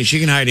Wileen's tiny. She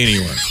can hide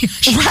anywhere.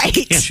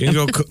 Right. She can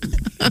go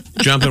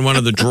jump in one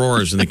of the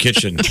drawers in the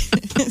kitchen.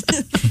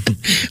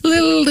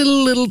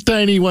 Little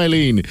tiny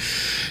Wileen.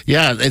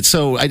 Yeah. And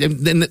so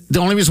the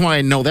only reason why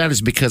I know that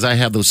is because I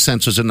have those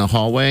sensors in the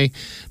hallway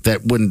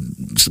that when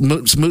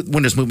there's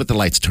movement, the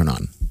lights turn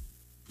on.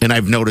 And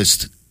I've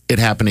noticed it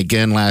happened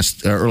again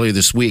earlier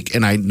this week.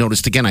 And I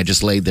noticed again, I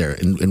just laid there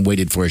and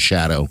waited for a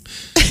shadow.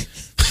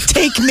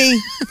 Take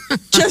me.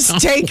 Just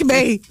take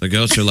me. The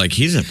ghosts are like,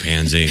 he's a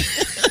pansy.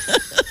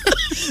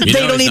 They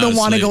don't even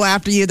want to go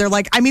after you. They're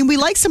like, we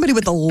like somebody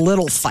with a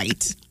little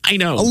fight. I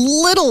know. A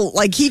little,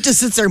 like he just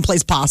sits there and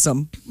plays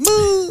possum.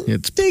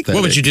 What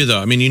would you do,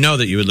 though? I mean, you know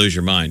that you would lose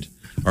your mind.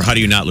 Or how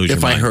do you not lose your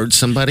mind? If I heard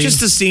somebody?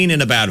 Just a scene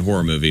in a bad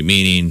horror movie,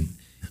 meaning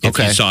if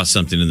you saw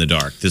something in the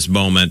dark. This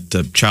moment,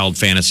 the child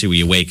fantasy where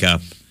you wake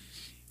up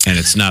and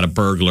it's not a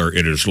burglar.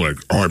 It is like,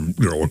 I'm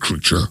a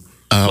creature.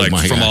 Oh, like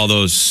my from God. all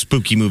those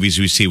spooky movies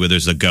we see where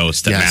there's a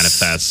ghost that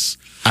manifests.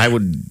 I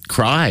would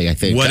cry, I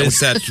think. What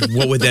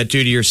would that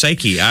do to your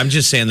psyche? I'm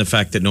just saying the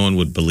fact that no one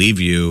would believe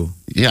you.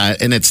 Yeah,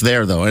 and it's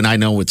there, though, and I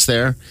know it's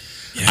there.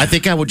 Yeah. I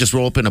think I would just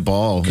roll up in a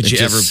ball. Could you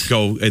ever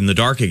go in the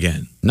dark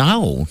again?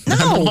 No.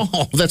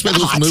 That's why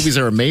those movies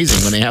are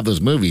amazing when they have those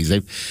movies.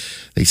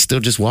 They still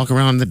just walk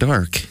around in the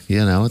dark.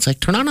 You know, it's like,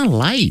 turn on a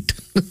light.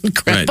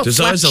 Right. There's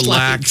always a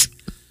lack.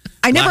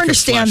 I never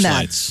understand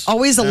that.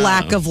 Always a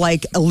lack of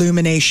like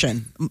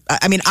illumination.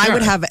 I mean, I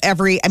would have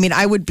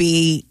I would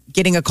be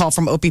getting a call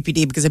from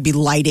OPPD because I'd be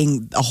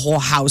lighting the whole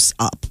house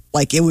up.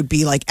 Like it would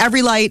be like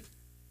every light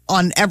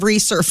on every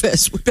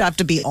surface would have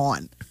to be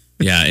on.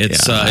 Yeah,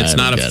 it's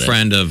not a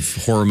friend of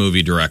horror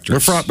movie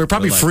directors. We're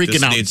probably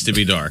freaking out. This needs to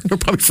be dark. We're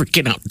probably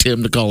freaking out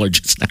Tim, the caller,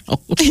 just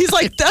now. He's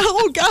like,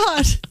 oh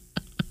God.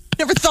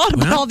 Never thought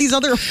about all these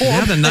other horror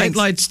Yeah, the things. night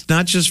light's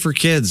not just for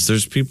kids.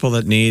 There's people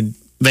that need...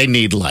 They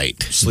need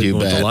light. Sleeping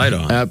with the light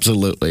on.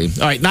 Absolutely.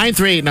 All right,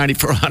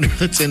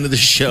 938-9400. Let's end the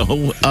show.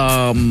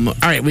 All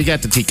right, we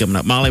got the tea coming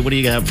up. Molly, what do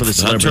you got for the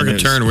celebrity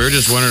news? turn. We were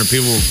just wondering if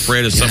people were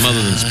afraid of something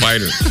other than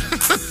spiders.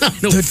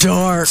 The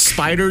dark.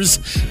 Spiders,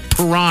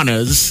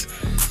 piranhas,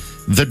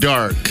 the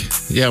dark.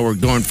 Yeah, we're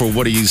going for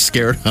what are you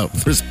scared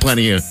of? There's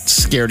plenty of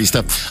scaredy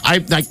stuff.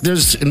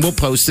 And we'll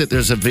post it.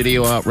 There's a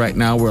video out right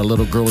now where a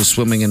little girl is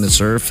swimming in the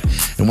surf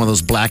and one of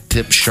those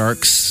black-tipped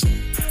sharks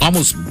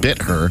almost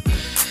bit her.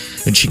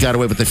 And she got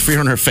away, but the fear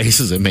on her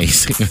face is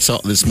amazing. I saw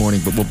it this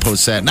morning, but we'll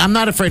post that. And I'm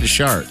not afraid of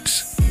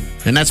sharks.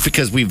 And that's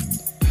because we've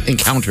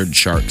encountered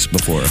sharks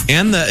before.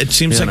 And it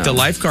seems like the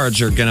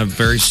lifeguards are going to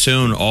very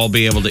soon all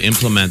be able to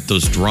implement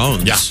those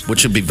drones. Yeah,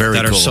 which would be very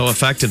cool. That are so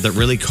effective that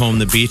really comb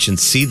the beach and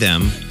see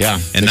them. Yeah.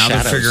 And now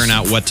they're figuring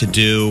out what to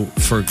do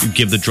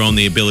give the drone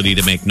the ability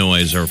to make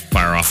noise or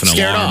fire off an alarm.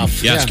 Scare it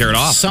off. Yeah, scare it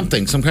off. Some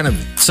kind of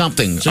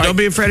something. So don't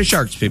be afraid of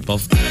sharks, people.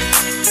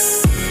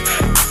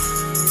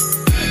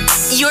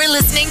 You're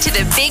listening to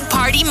the Big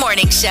Party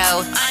Morning Show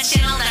on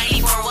Channel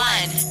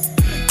 94.1.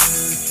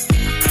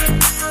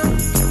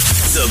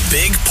 The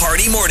Big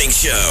Party Morning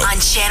Show On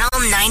Channel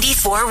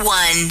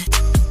 94.1.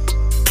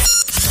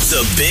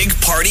 The Big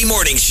Party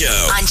Morning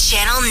Show On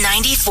Channel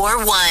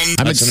 94.1.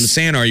 That's what I'm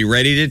saying. Are you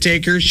ready to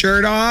take your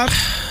shirt off?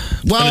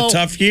 It's been a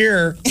tough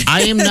year.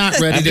 I am not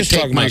ready I'm to just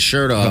take talking my about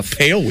shirt off. How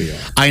pale we are.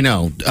 I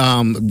know.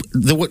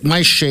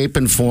 My shape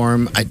and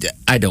form,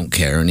 I don't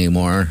care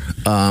anymore.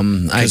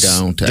 I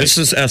don't. This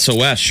is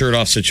SOS, shirt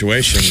off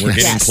situation. We're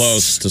getting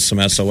close to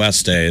some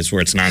SOS days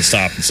where it's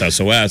nonstop. It's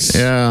SOS.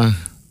 Yeah.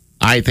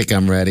 I think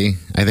I'm ready.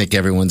 I think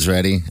everyone's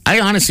ready. I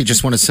honestly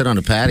just want to sit on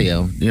a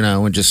patio,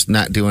 and just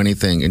not do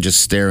anything and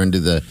just stare into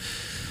the,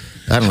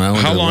 I don't know.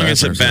 How long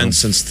has it been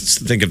since,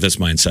 think of this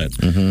mindset.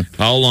 Mm-hmm.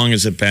 How long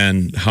has it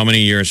been, how many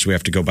years do we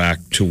have to go back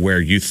to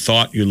where you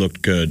thought you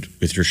looked good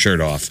with your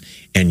shirt off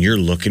and you're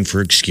looking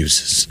for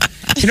excuses?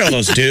 You know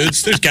those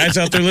dudes? There's guys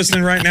out there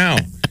listening right now.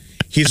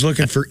 He's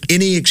looking for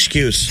any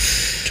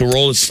excuse to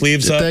roll his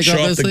sleeves up, show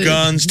off the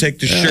guns, take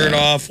the shirt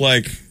off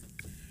like...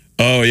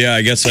 Oh, yeah,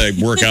 I guess I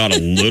work out a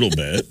little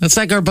bit. That's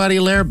like our buddy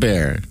Lair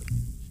Bear.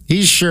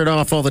 He's shirt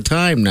off all the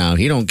time now.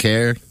 He don't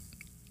care.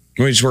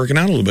 Well, he's working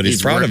out a little bit.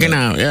 He's proud of it. Working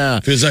out,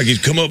 yeah. Feels like he's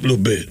come up a little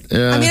bit.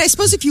 Yeah. I mean, I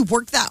suppose if you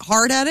work that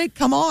hard at it,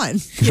 come on.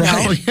 You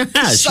know? Yeah,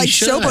 it's like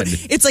sober.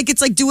 It's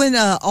like doing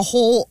a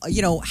whole,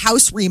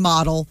 house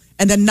remodel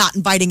and then not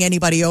inviting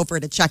anybody over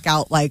to check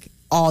out like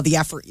all the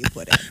effort you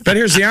put in. But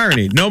here's the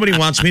irony. Nobody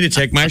wants me to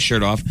take my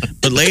shirt off.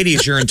 But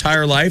ladies, your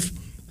entire life,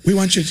 we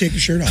want you to take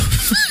your shirt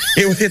off.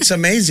 It's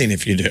amazing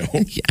if you do.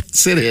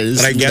 Yes, it is.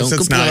 But I guess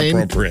it's not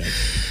appropriate.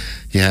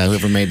 Yeah,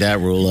 whoever made that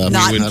rule up,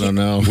 I don't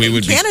know.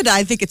 Canada,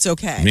 I think it's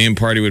okay. Me and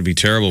Party would be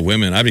terrible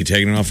women. I'd be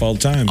taking it off all the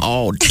time.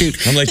 Oh, dude.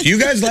 I'm like, you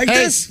guys like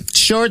this?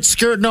 Short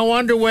skirt, no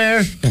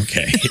underwear.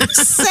 Okay.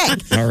 Sick.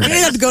 All right. We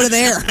didn't have to go to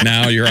there.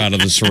 Now you're out of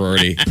the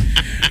sorority.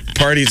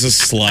 Party's a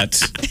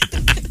slut.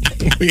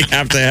 We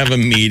have to have a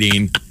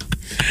meeting.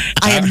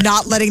 I am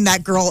not letting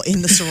that girl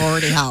in the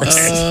sorority house.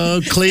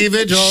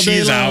 Cleavage all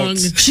day long.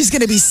 She's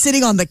going to be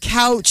sitting on the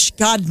couch.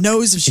 God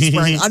knows if she's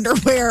wearing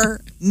underwear.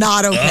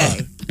 Not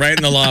okay. Right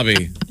in the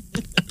lobby.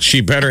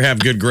 She better have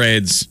good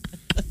grades.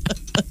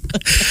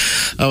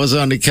 I was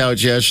on the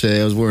couch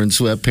yesterday. I was wearing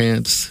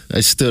sweatpants.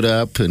 I stood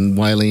up and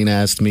Wileen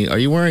asked me, "Are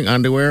you wearing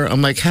underwear?"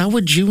 I'm like, "How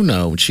would you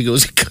know?" She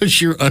goes,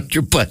 "Because your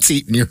butt's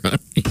eating your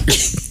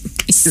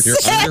Your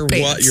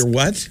under what? Your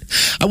what?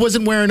 I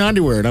wasn't wearing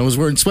underwear and I was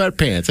wearing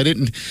sweatpants. I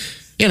didn't,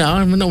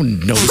 no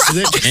one noticed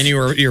it. And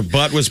your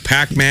butt was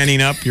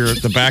Pac-Manning up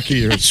the back of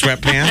your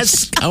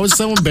sweatpants? I was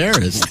so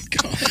embarrassed.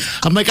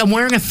 I'm like, I'm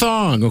wearing a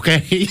thong,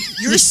 okay?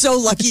 You're so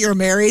lucky you're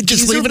married.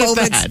 Just leave it at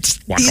that.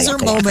 These are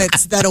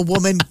moments that a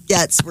woman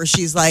gets where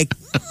she's like,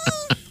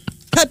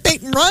 cut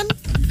bait and run.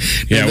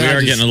 Yeah, we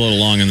are getting a little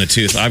long in the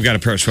tooth. I've got a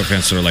pair of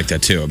sweatpants that are like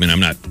that too. I mean, I'm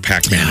not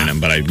Pac-Manning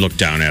them, but I look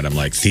down at them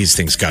like, these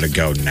things got to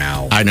go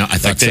now. I know. I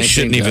thought they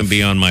shouldn't even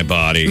be on my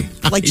body.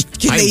 Like,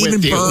 can they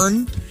even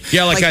burn?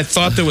 Yeah, like I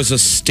thought there was a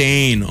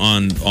stain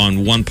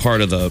on one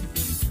part of the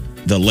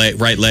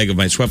right leg of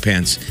my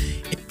sweatpants,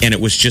 and it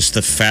was just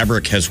the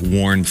fabric has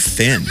worn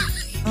thin.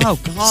 Oh,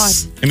 God.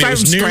 I mean, it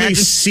was nearly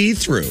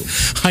see-through.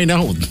 I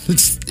know.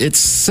 It's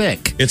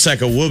sick. It's like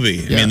a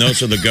whoopee. I mean,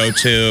 those are the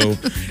go-to.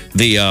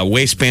 The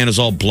waistband is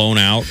all blown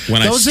out.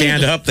 When I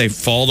stand up, they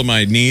fall to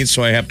my knees,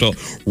 so I have to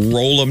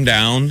roll them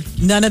down.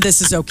 None of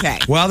this is okay.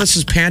 Well, this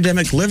is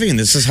pandemic living.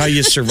 This is how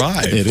you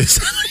survive. It is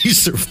how you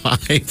survive.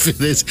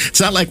 It's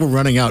not like we're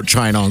running out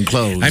trying on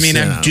clothes. I mean,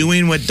 I'm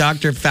doing what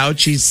Dr.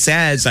 Fauci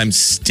says. I'm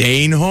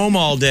staying home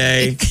all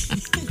day.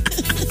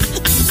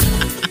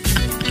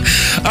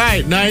 All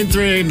right,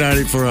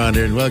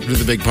 938-9400. Welcome to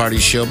the Big Party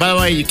Show. By the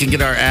way, you can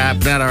get our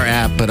app, not our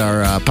app, but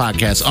our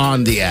podcast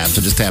on the app.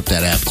 So just tap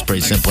that app. It's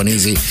pretty simple and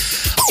easy.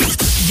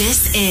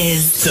 This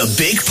is the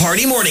Big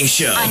Party Morning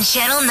Show on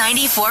Channel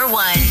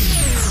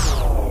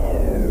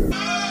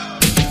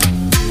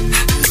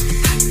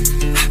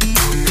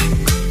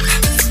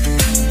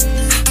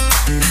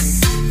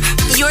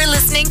 94.1. You're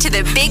listening to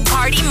the Big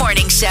Party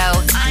Morning Show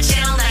on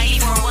Channel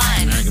 94.1. All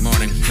right, good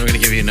morning. We're going to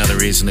give you another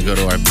reason to go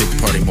to our Big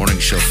Party Morning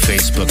Show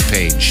Facebook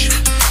page.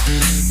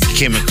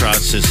 Came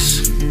across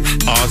this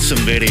awesome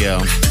video.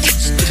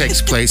 It takes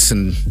place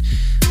in,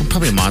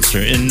 probably a monster,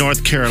 in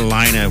North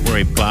Carolina, where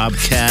a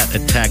bobcat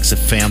attacks a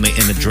family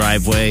in the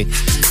driveway.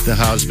 The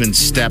husband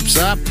steps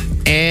up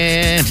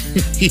and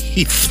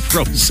he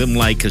throws him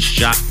like a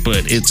shot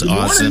put. It's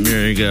awesome.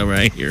 Here you go,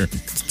 right here.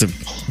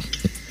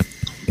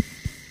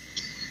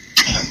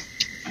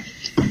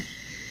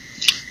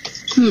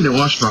 I need to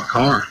wash my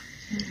car.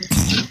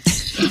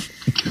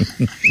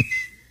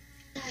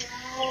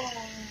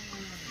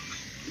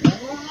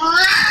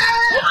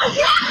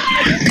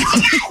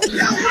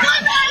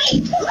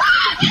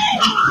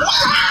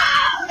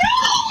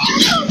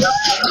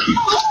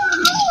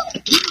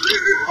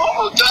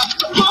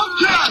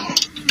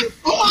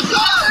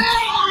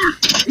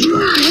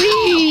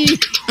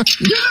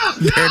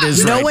 There it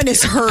is. No one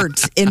is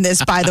hurt in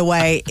this, by the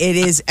way. It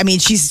is, I mean,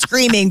 she's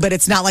screaming, but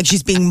it's not like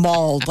she's being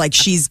mauled. Like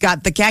she's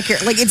got the cat care.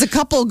 Like it's a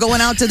couple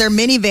going out to their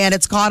minivan.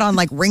 It's caught on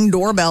like Ring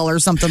doorbell or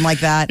something like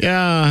that.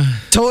 Yeah.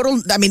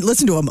 Total, I mean,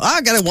 listen to him.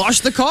 I got to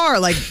wash the car.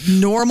 Like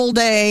normal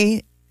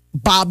day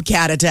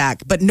bobcat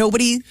attack, but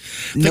nobody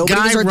was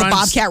hurt. The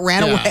bobcat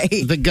ran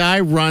away. The guy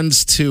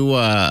runs to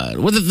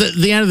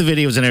the end of the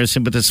video is in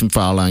everything, but there's some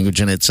foul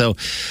language in it. So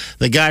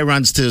the guy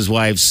runs to his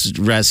wife's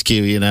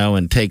rescue,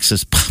 and takes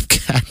this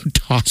bobcat and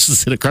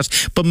tosses it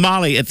across. But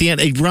Molly, at the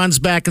end, he runs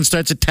back and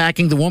starts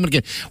attacking the woman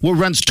again. Well,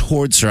 runs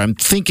towards her. I'm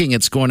thinking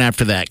it's going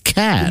after that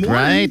cat,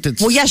 right?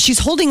 Well, yeah, she's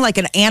holding like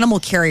an animal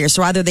carrier.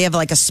 So either they have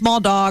like a small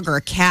dog or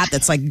a cat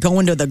that's like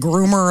going to the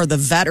groomer or the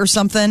vet or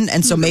something.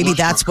 And so maybe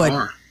that's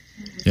what.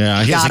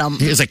 Yeah, he got him.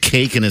 He has a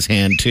cake in his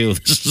hand too.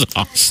 This is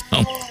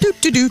awesome.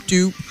 Doop doop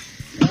doop doop.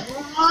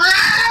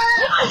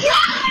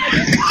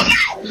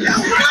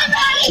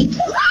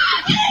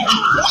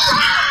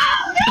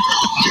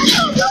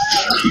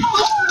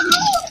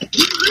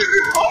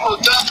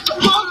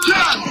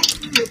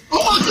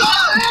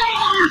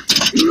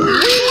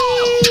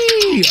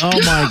 Oh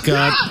my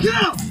God.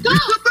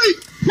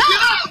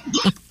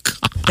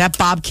 That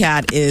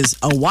bobcat is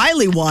a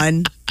wily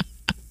one.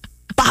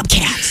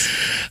 Bobcat.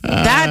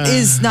 That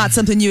is not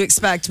something you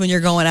expect when you're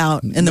going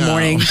out in the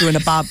morning doing a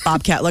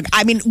bobcat look.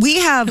 I mean, we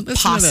have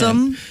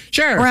possum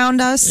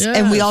around us,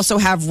 and we also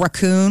have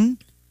raccoon.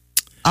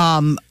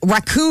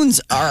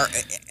 Raccoons are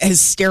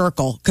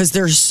hysterical because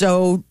they're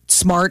so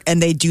smart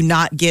and they do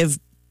not give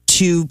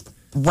two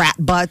rat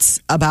butts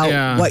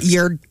about what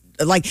you're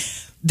like.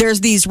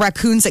 There's these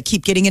raccoons that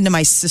keep getting into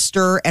my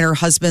sister and her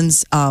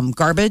husband's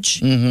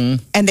garbage,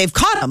 and they've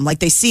caught them. Like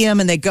they see them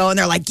and they go and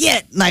they're like,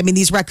 "Yeah." I mean,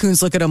 these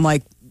raccoons look at them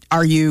like,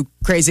 "Are you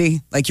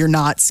crazy? Like you're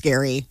not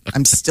scary.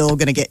 I'm still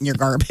gonna get in your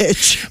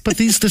garbage." But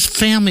this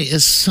family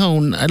is so.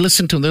 I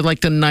listen to them. They're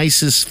like the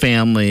nicest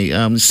family.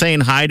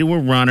 Saying hi to a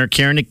runner,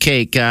 carrying a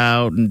cake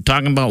out, and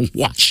talking about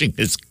washing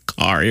his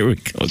car. Here we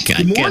go.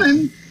 Good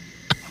morning.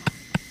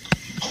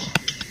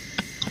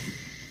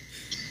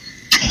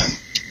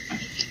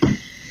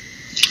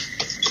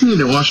 I need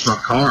to wash my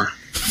car.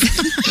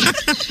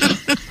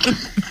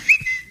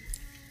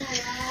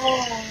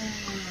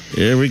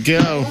 Here we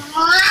go.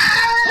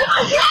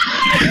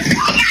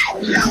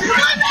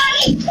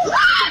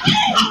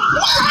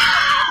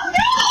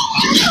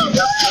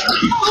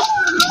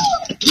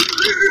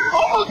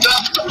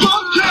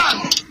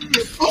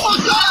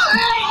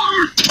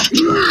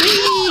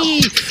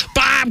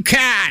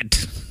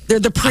 Bobcat! They're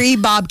the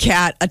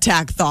pre-bobcat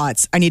attack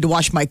thoughts. I need to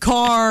wash my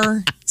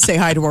car, say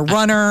hi to a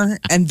runner,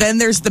 and then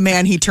there's the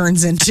man he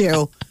turns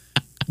into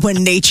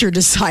when nature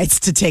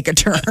decides to take a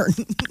turn.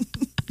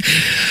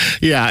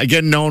 Yeah,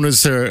 again, no one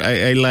was hurt.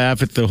 I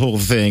laugh at the whole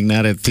thing,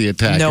 not at the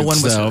attack No itself.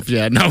 one was hurt.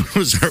 Yeah, no one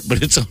was hurt,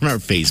 but it's on our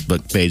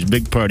Facebook page,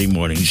 Big Party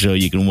Morning Show.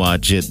 You can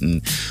watch it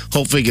and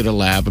hopefully get a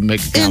laugh and make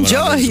a comment. Enjoy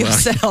on it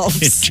as well.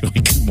 yourselves. Enjoy.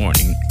 Good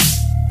morning.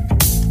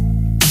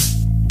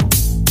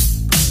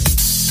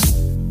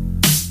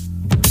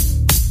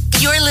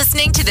 You're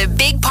listening to the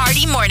Big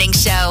Party Morning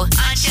Show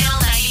on Channel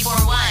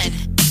 94.1.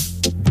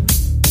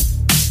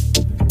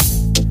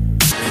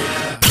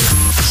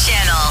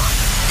 Channel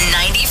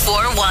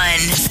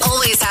 94.1.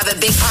 Always have a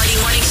Big Party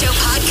Morning Show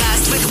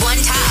podcast with one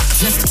tap.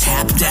 Just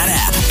tap that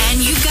app.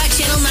 And you've got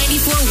Channel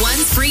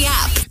 94.1's free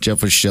app.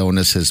 Jeff was showing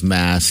us his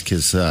mask,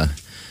 his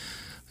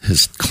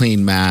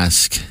clean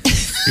mask.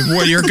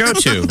 Well, your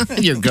go-to.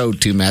 Your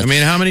go-to mask. I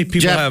mean, how many people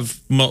Jeff, have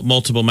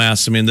multiple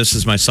masks? I mean, this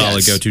is my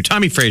solid go-to.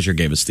 Tommy Frazier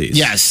gave us these.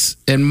 Yes.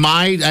 And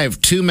I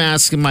have two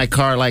masks in my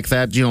car like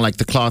that, like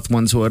the cloth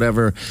ones or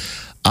whatever.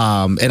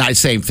 And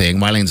same thing.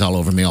 Mylene's all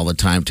over me all the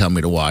time, telling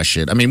me to wash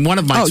it. I mean, one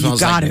of mine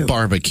smells like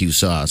barbecue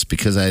sauce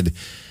because I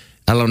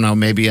don't know,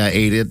 maybe I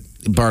ate it,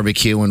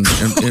 barbecue, and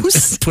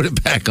put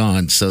it back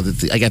on. So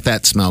that I got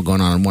that smell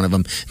going on in one of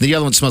them. The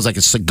other one smells like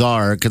a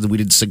cigar because we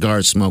did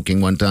cigar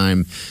smoking one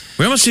time.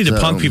 We almost need to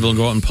punk people and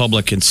go out in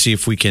public and see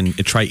if we can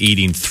try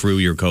eating through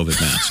your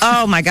COVID mask.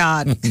 Oh, my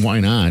God.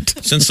 Why not?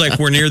 Since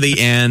we're near the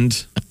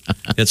end,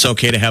 it's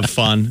okay to have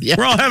fun. Yeah.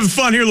 We're all having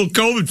fun here, a little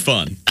COVID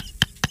fun.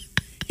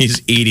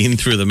 He's eating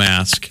through the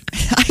mask.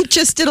 I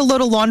just did a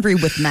little laundry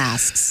with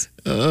masks.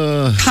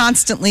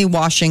 Constantly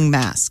washing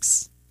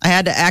masks. I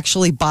had to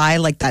actually buy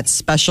that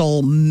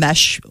special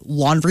mesh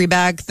laundry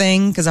bag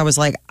thing because I was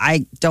like,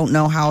 I don't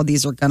know how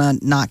these are going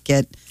to not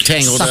get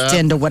tangled sucked up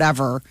into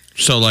whatever.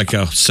 So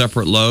a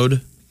separate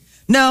load?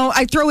 No,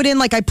 I throw it in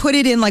I put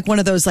it in one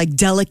of those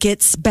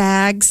delicates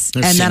bags,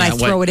 and then I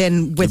throw it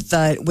in with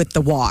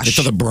the wash. It's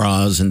all the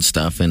bras and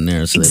stuff in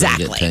there, so they don't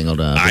get tangled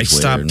up. I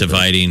stopped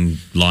dividing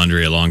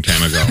laundry a long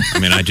time ago. I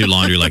mean, I do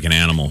laundry like an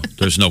animal.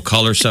 There's no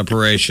color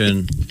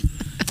separation.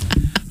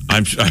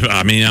 I'm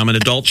an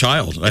adult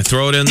child. I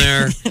throw it in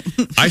there.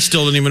 I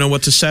still don't even know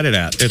what to set it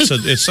at.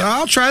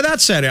 I'll try that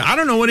setting. I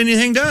don't know what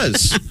anything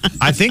does.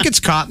 I think it's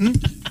cotton.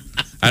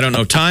 I don't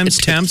know times,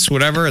 temps,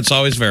 whatever. It's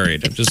always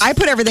varied. I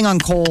put everything on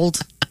cold.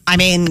 I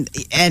mean,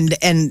 and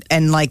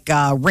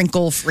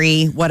wrinkle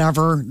free,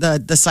 whatever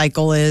the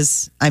cycle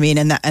is. I mean,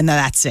 and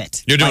that's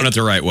it. You're doing it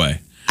the right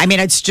way. I mean,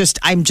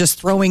 I'm just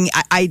throwing.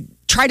 I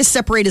try to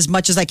separate as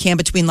much as I can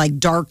between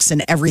darks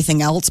and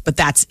everything else, but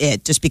that's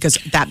it. Just because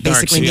that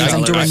basically means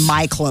I'm doing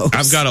my clothes.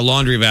 I've got a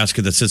laundry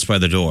basket that sits by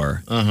the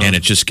door, and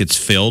it just gets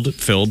filled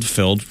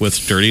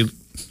with dirty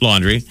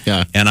laundry.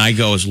 Yeah. And I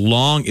go as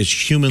long as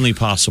humanly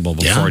possible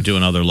before I do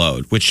another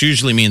load, which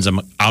usually means I'm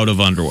out of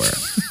underwear.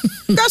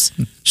 Yes.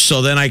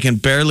 So then I can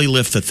barely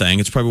lift the thing.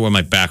 It's probably where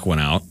my back went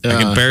out.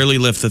 I can barely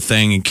lift the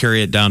thing and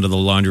carry it down to the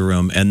laundry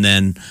room. And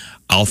then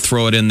I'll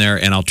throw it in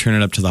there and I'll turn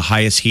it up to the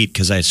highest heat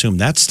because I assume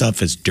that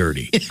stuff is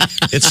dirty.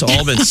 It's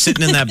all been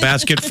sitting in that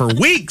basket for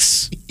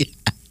weeks.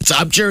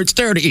 I'm sure it's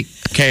dirty.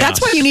 Chaos.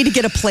 That's why you need to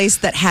get a place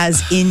that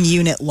has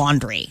in-unit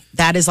laundry.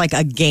 That is like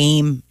a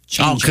game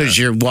changer. Oh, because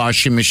your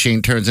washing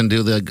machine turns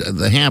into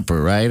the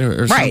hamper, right?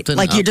 Or right. something?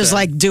 Like you're just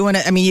like doing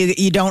it. I mean,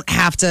 you don't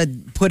have to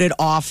put it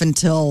off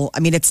until,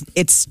 I mean,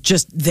 it's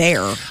just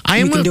there.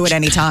 You can do it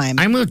anytime.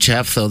 I'm with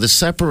Jeff, though. The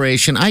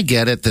separation, I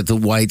get it that the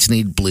whites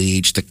need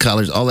bleach, the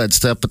colors, all that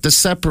stuff. But the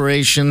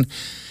separation,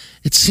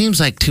 it seems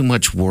like too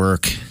much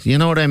work. You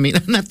know what I mean?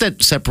 Not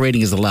that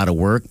separating is a lot of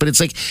work, but it's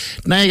like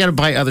now you got to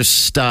buy other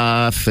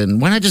stuff. And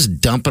why not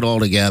just dump it all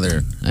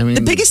together? I mean,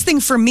 the biggest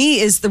thing for me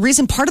is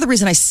part of the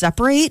reason I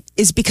separate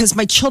is because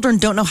my children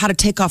don't know how to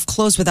take off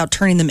clothes without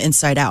turning them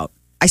inside out.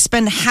 I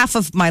spend half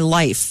of my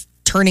life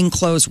turning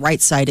clothes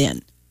right side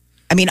in.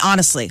 I mean,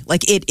 honestly,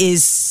 like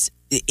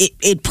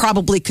it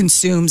probably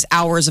consumes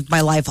hours of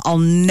my life. I'll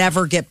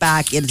never get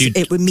back.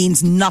 It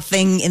means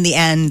nothing in the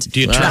end. Do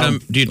you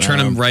turn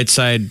them right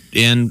side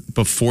in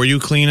before you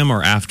clean them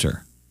or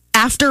after?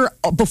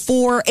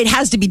 Before, it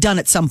has to be done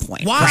at some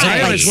point. Why?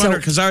 Right?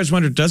 Because I always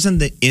wonder, doesn't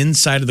the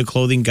inside of the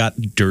clothing got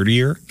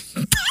dirtier?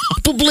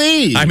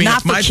 Probably. I mean,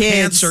 Not if my for kids.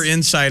 pants are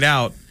inside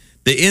out,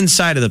 the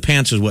inside of the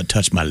pants is what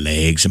touched my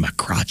legs and my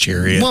crotch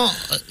area. Well,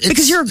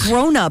 because you're a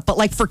grown up, but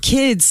like for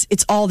kids,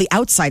 it's all the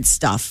outside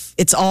stuff.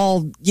 It's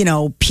all,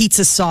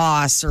 pizza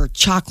sauce or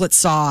chocolate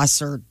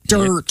sauce or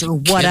dirt or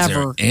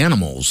whatever. Kids are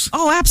animals.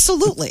 Oh,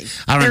 absolutely.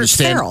 I don't They're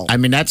understand. feral. I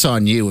mean, that's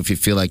on you if you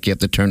feel like you have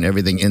to turn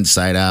everything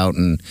inside out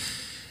and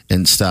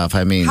stuff.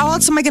 I mean, how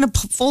else am I going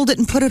to fold it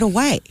and put it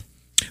away?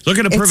 Look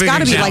at a perfect It's got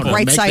to be example. like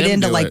right Make side them in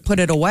to do like it. put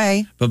it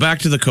away. But back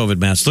to the COVID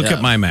mask. Look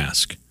at my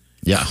mask.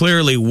 Yeah.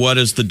 Clearly, what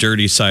is the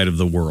dirty side of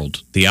the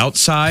world? The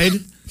outside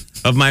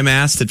of my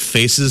mask that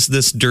faces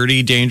this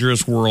dirty,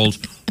 dangerous world,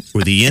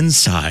 or the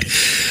inside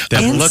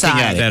that I'm looking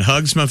at it. that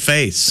hugs my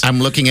face? I'm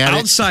looking at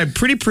outside,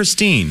 pretty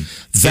pristine.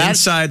 The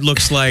inside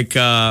looks like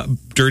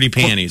dirty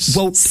panties.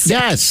 Well,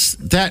 yes.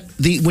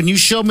 When you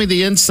showed me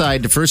the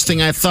inside, the first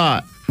thing I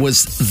thought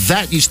was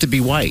that used to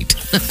be white.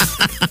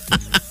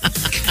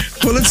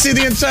 Well, let's see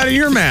the inside of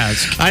your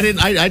mask.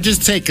 I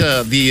just take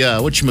the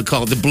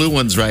whatchamacallit, the blue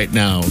ones right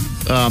now.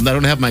 I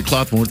don't have my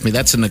cloth one with me.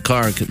 That's in the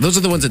car. Those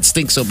are the ones that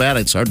stink so bad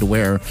it's hard to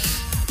wear.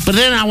 But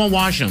then I won't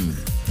wash them.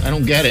 I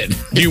don't get it.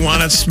 Do you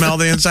want to smell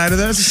the inside of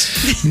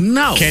this?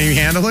 No. Can you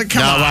handle it?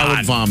 Come on. No, I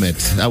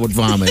would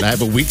vomit. I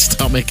have a weak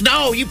stomach.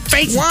 No, you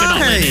face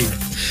Why?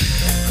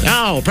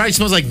 No, it probably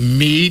smells like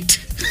meat.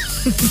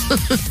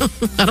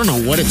 I don't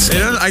know what it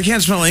smells. I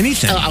can't smell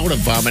anything. I want to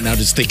vomit now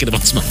just thinking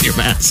about smelling your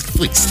mask.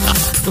 Please stop.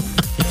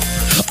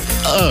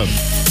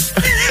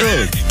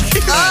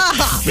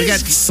 We got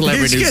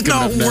celebrity news He's getting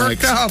all coming up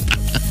worked next. up.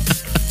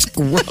 It's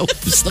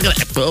gross. Look at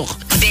that. Ugh.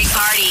 Big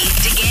Party,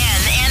 DeGan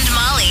and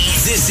Molly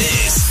This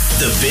is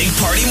the Big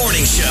Party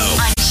Morning Show.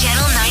 on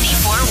Channel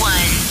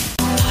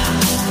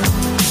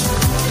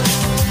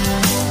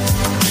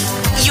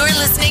 94.1. You're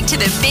listening to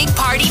the Big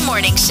Party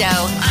Morning Show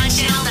on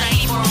Channel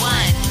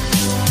 94.1.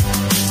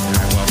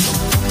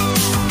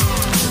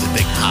 The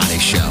Big Party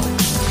Show.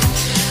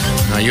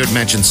 Now, you had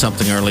mentioned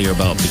something earlier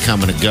about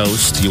becoming a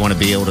ghost. You want to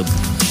be able to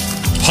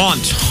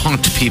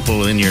haunt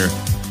people in your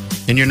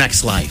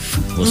next life,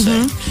 we'll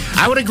say.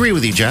 I would agree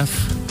with you,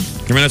 Jeff.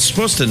 I mean, it's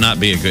supposed to not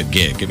be a good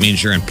gig. It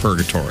means you're in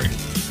purgatory.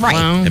 Right.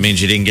 Well, It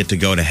means you didn't get to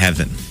go to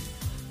heaven.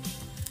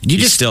 You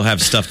just still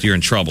have stuff. You're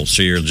in trouble,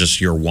 so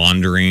you're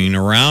wandering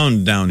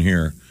around down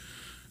here.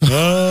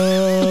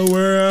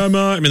 Where am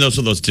I? I mean, those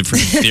are those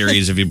different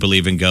theories if you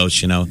believe in ghosts.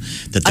 That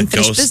the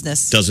Unfinished ghost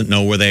business. doesn't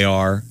know where they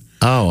are.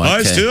 oh, okay.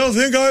 I still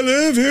think I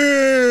live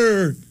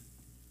here.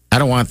 I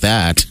don't want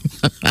that.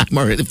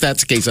 If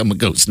that's the case, I'm a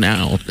ghost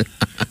now.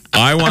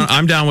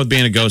 I'm down with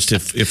being a ghost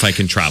if I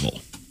can travel.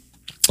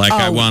 Like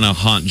I want to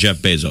haunt Jeff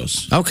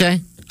Bezos. Okay.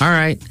 All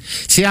right.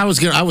 See, I was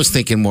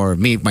thinking more of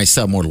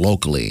myself more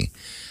locally.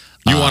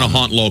 You want to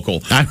haunt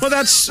local? Well,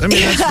 that's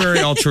very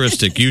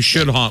altruistic. You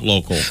should haunt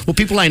local. Well,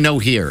 people I know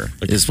here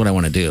is what I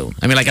want to do.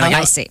 I mean,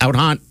 I see. I would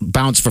haunt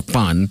Bounce for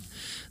fun,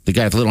 the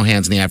guy with little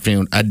hands in the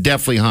afternoon. I'd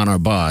definitely haunt our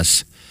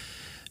boss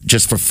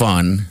just for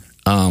fun.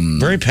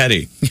 Very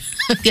petty.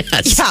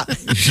 Yes. Yeah.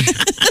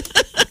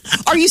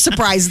 Are you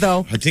surprised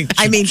though?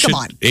 I mean, come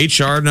on.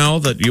 HR know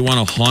that you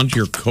want to haunt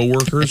your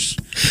coworkers?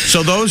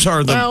 So those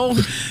are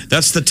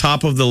that's the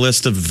top of the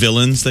list of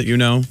villains that you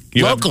know.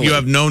 You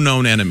have no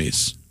known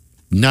enemies.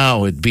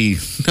 No, it'd be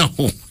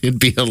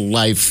a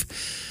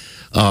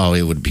life. Oh,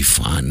 it would be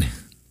fun.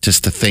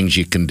 Just the things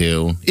you can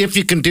do. If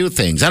you can do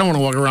things. I don't want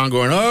to walk around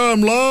going, oh, I'm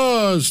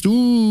lost.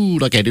 Ooh,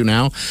 like I do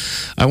now.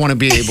 I want to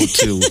be able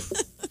to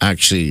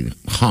actually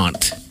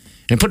haunt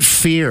and put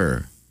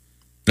fear.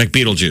 Like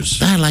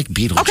Beetlejuice. I like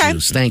Beetlejuice. Okay.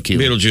 Thank you.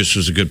 Beetlejuice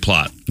was a good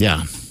plot.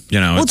 Yeah.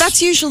 Well,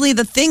 that's usually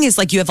the thing is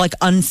like you have like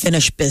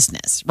unfinished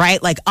business,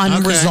 right? Like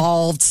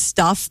unresolved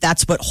stuff.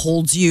 That's what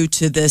holds you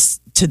to this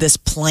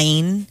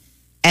plane.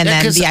 And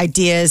then the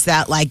idea is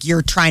that like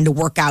you're trying to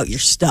work out your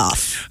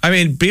stuff. I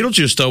mean,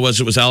 Beetlejuice though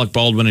it was Alec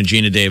Baldwin and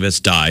Gina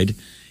Davis died,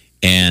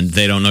 and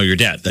they don't know you're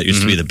dead. That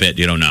used to be the bit.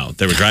 You don't know.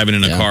 They were driving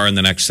in a car, and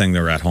the next thing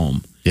they're at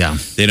home. Yeah,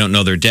 they don't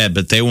know they're dead,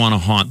 but they want to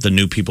haunt the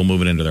new people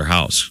moving into their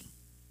house.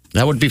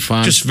 That would be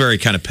fun. Just very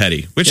kind of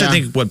petty, which I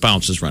think what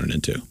Bounce is running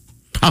into.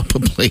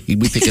 Probably.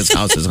 We think his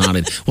house is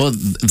haunted. Well,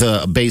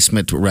 the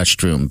basement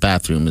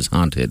bathroom is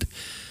haunted,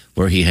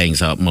 where he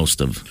hangs out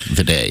most of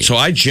the day. So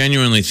I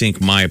genuinely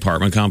think my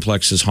apartment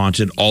complex is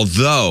haunted,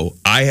 although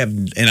I've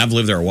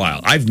lived there a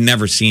while. I've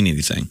never seen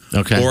anything.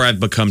 Okay. Or I've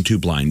become too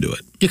blind to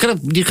it.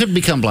 You could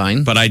become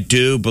blind. But I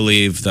do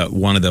believe that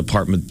one of the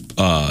apartment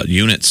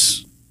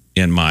units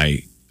in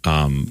my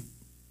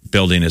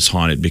building is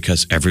haunted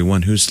because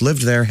everyone who's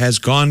lived there has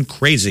gone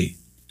crazy.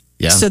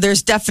 Yeah. So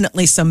there's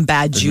definitely some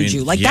bad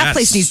juju. That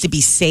place needs to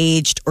be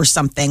saged or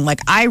something. Like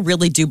I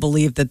really do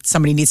believe that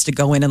somebody needs to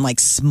go in and like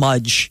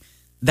smudge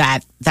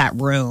that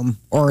room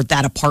or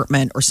that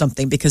apartment or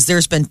something because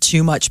there's been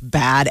too much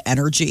bad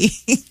energy.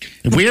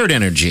 Weird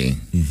energy.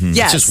 Mm-hmm.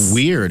 Yes. It's just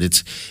weird.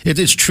 It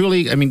is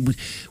truly, I mean,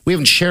 we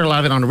haven't shared a lot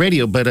of it on the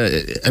radio, but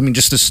I mean,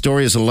 just the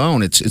story is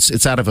alone.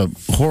 It's out of a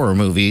horror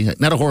movie.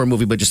 Not a horror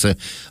movie, but just a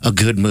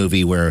good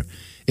movie where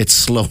it's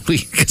slowly,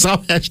 because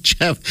I'll ask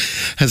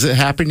Jeff, has it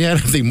happened yet?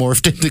 Have they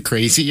morphed into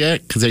crazy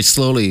yet? Because they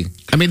slowly,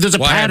 I mean, there's a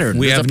pattern.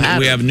 We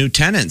have new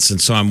tenants.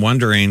 And so I'm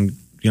wondering,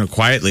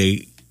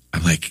 quietly,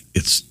 I'm like,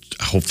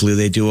 hopefully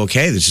they do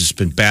okay. This has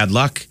been bad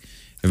luck.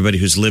 Everybody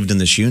who's lived in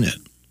this unit.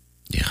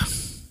 Yeah.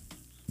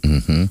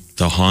 Mm-hmm.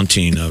 The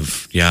haunting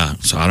of,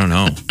 so I don't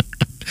know.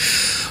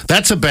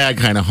 That's a bad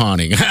kind of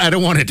haunting. I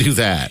don't want to do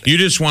that. You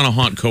just want to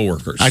haunt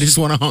coworkers. I just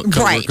want to haunt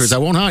coworkers. Right. I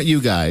won't haunt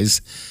you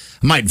guys.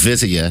 I might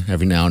visit you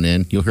every now and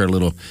then. You'll hear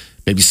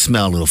maybe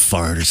smell a little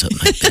fart or something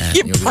like that.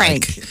 You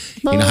prank.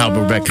 Like, you know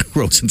how Rebecca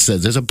Rosen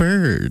says, there's a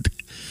bird.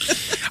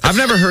 I've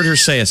never heard her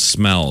say a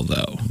smell,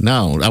 though.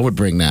 No, I would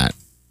bring that.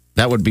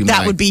 That would be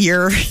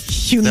your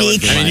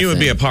unique. I mean, you would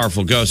be a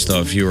powerful ghost,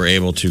 though, if you were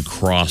able to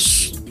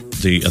cross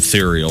the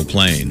ethereal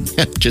plane.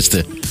 If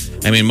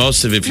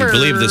you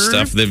believe this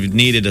stuff, they've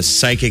needed a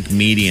psychic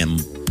medium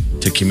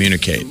to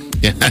communicate.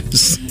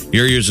 Yes.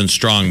 You're using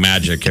strong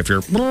magic if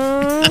you're...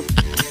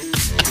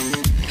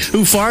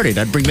 Who farted?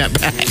 I'd bring that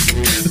back.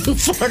 Who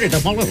farted?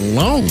 I'm all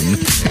alone.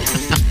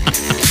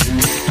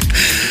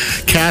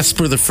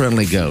 Casper the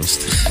Friendly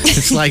Ghost.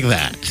 It's like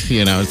that.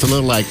 It's a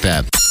little like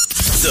that.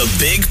 The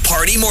Big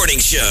Party Morning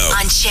Show.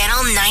 On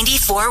Channel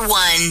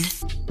 94.1.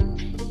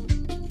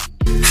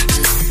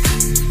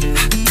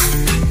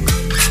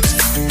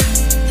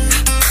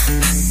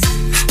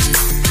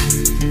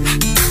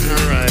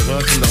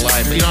 Welcome to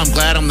life. I'm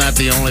glad I'm not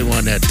the only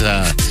one that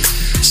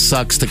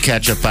sucks the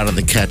ketchup out of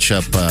the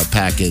ketchup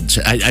package.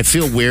 I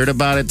feel weird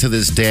about it to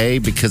this day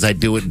because I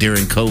do it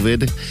during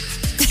COVID.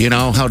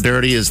 How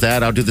dirty is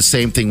that? I'll do the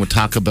same thing with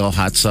Taco Bell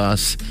hot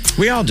sauce.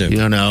 We all do.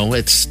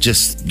 It's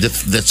just,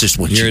 that's just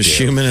what you're you as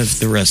do. Human as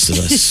the rest of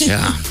us.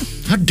 Yeah.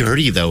 How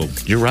dirty, though.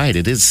 You're right.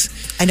 It is.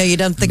 I know you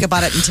don't think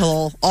about it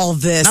until all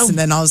this, and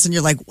then all of a sudden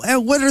you're like,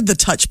 well, what are the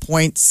touch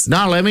points?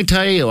 No, let me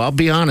tell you. I'll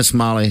be honest,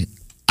 Molly.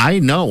 I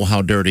know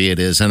how dirty it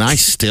is, and I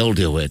still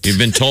do it. You've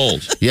been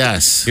told.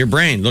 Yes. Your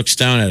brain looks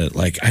down at it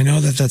like, I know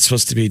that that's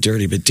supposed to be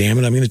dirty, but damn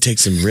it, I'm going to take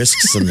some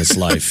risks in this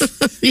life.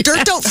 Yes.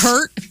 Dirt don't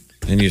hurt.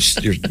 And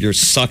you're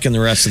sucking the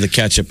rest of the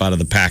ketchup out of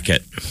the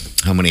packet.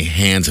 How many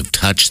hands have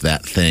touched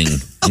that thing?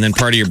 And then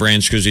part of your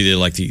brain screws you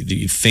to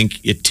you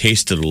think it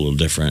tasted a little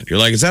different. You're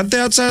like, is that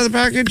the outside of the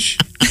package?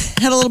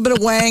 Had a little bit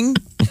of wang.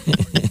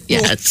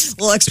 Yes. A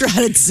little extra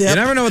added zip. You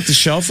never know what the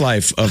shelf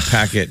life of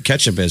packet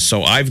ketchup is.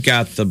 So I've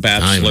got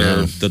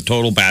the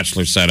total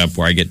Bachelor setup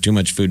where I get too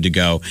much food to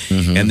go.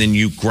 Mm-hmm. And then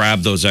you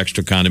grab those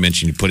extra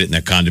condiments and you put it in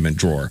that condiment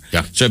drawer.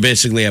 Yeah. So I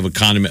basically have a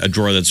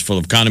drawer that's full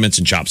of condiments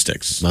and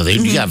chopsticks. Well,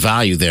 you got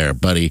value there,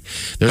 buddy.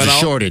 There's a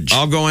shortage.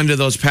 I'll go into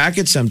those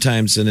packets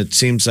sometimes and it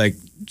seems like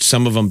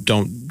some of them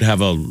don't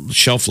have a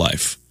shelf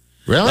life.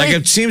 Really? Like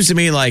it seems to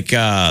me like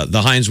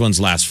the Heinz ones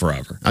last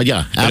forever. Oh,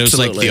 yeah, absolutely. But it was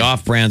like the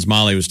off-brands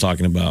Molly was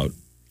talking about.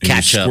 And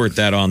Ketchup. You squirt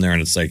that on there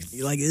and it's like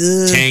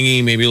ugh.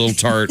 Tangy, maybe a little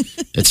tart.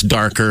 It's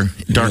darker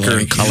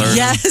in color.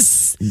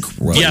 Yes.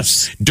 Gross.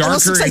 Yes, darker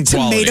looks in like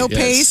quality. Tomato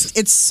paste.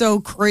 It's so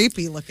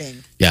creepy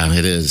looking. Yeah,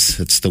 it is.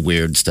 It's the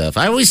weird stuff.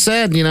 I always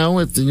said,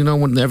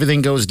 when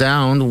everything goes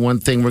down, the one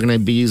thing we're going to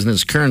be using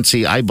as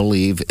currency, I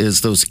believe,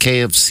 is those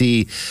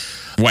KFC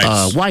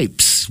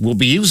wipes. We'll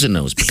be using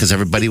those because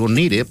everybody will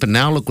need it. But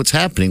now look what's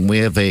happening. We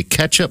have a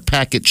ketchup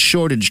packet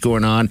shortage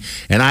going on,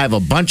 and I have a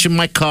bunch in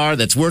my car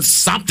that's worth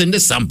something to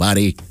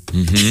somebody.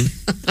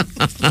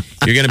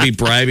 Mm-hmm. You're going to be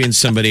bribing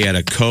somebody at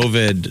a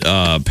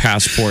COVID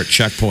passport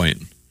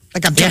checkpoint.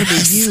 Like I'm trying to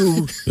be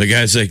you. The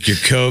guy's like, your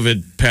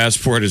COVID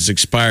passport is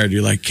expired.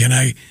 You're like, can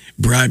I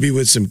bribe you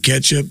with some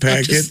ketchup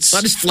packets?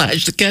 I just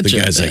flash the ketchup. The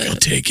guy's like, I'll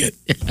take it.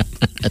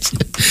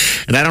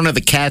 And I don't have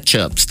the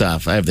ketchup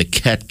stuff. I have the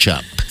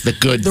ketchup, the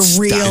good the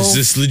stuff. real Is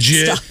this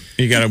legit? stuff.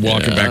 You got to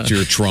walk it back to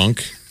your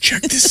trunk.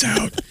 Check this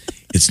out.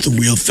 It's the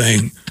real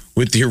thing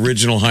with the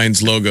original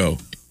Heinz logo.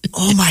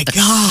 Oh my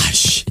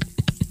gosh.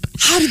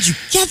 How did you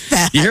get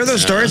that? You hear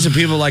those stories of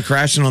people like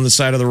crashing on the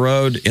side of the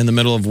road in the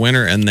middle of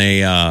winter and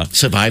they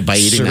survive by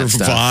eating that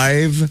stuff.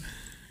 Survive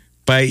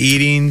by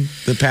eating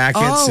the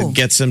packets. It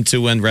gets them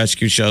to when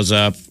rescue shows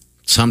up.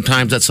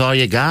 Sometimes that's all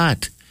you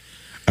got.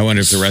 I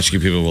wonder if the rescue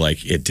people were like,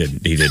 he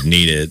didn't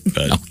need it,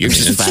 but you're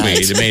just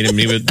sweet. It made him,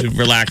 he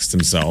relaxed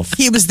himself.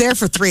 He was there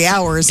for 3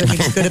 hours. I mean,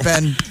 it could have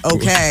been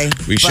okay.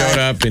 We showed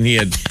up and he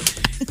had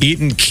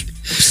eaten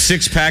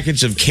 6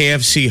 packets of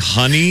KFC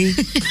honey.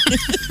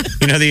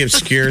 You know, the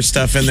obscure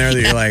stuff in there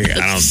that you're like,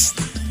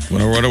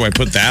 what do I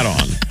put that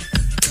on?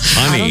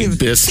 Honey.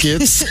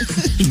 Biscuits.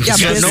 Yeah,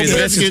 no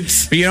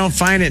biscuits. But you don't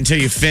find it until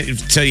you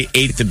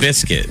ate the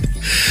biscuit.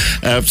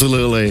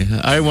 Absolutely.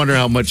 I wonder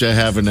how much I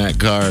have in that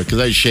car because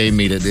I shame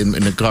eat it in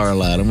the car a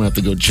lot. I'm going to have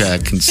to go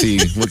check and see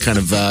what kind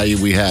of value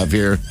we have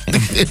here.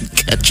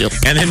 Ketchup.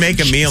 And then make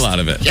a meal out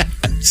of it.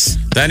 Yes.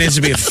 That needs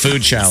to be a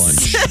food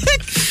challenge.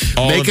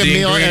 All Make of a the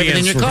meal ingredients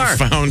in your car. were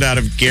found out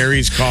of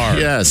Gary's car.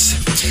 Yes.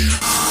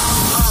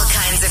 All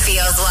kinds of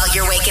feels while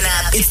you're waking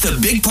up. It's the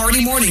Big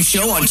Party Morning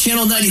Show on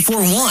Channel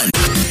 94.1.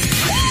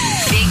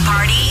 Big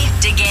Party,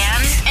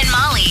 DeGan, and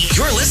Molly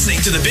You're listening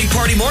to the Big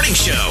Party Morning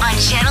Show on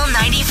Channel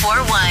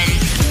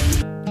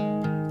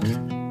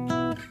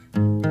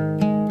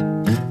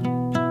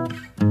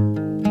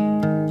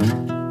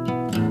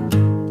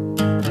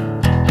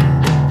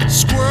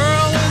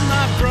Squirrel in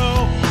my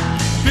fro.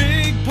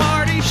 Big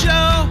party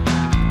show.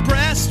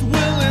 Breast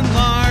will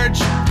enlarge.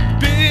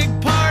 Big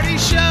party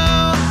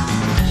show.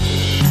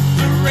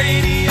 The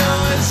radio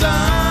is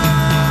on.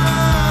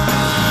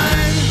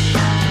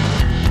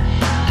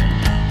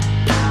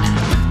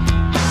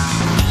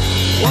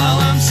 While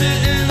I'm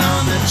sitting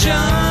on the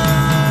john.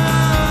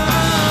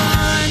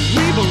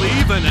 We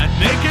believe in a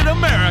naked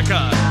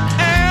America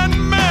and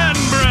man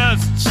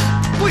breasts.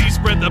 Please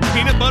spread the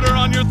peanut butter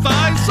on your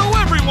thighs so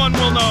everyone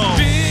will know.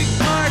 Big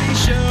party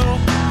show.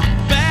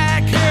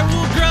 Back hair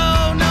will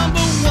grow.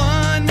 Number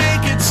 1,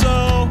 make it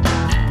so.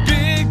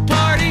 Big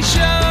party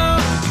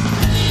show.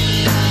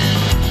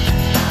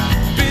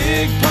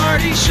 Big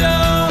party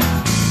show.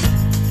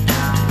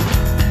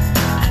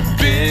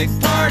 Big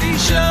party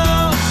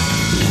show.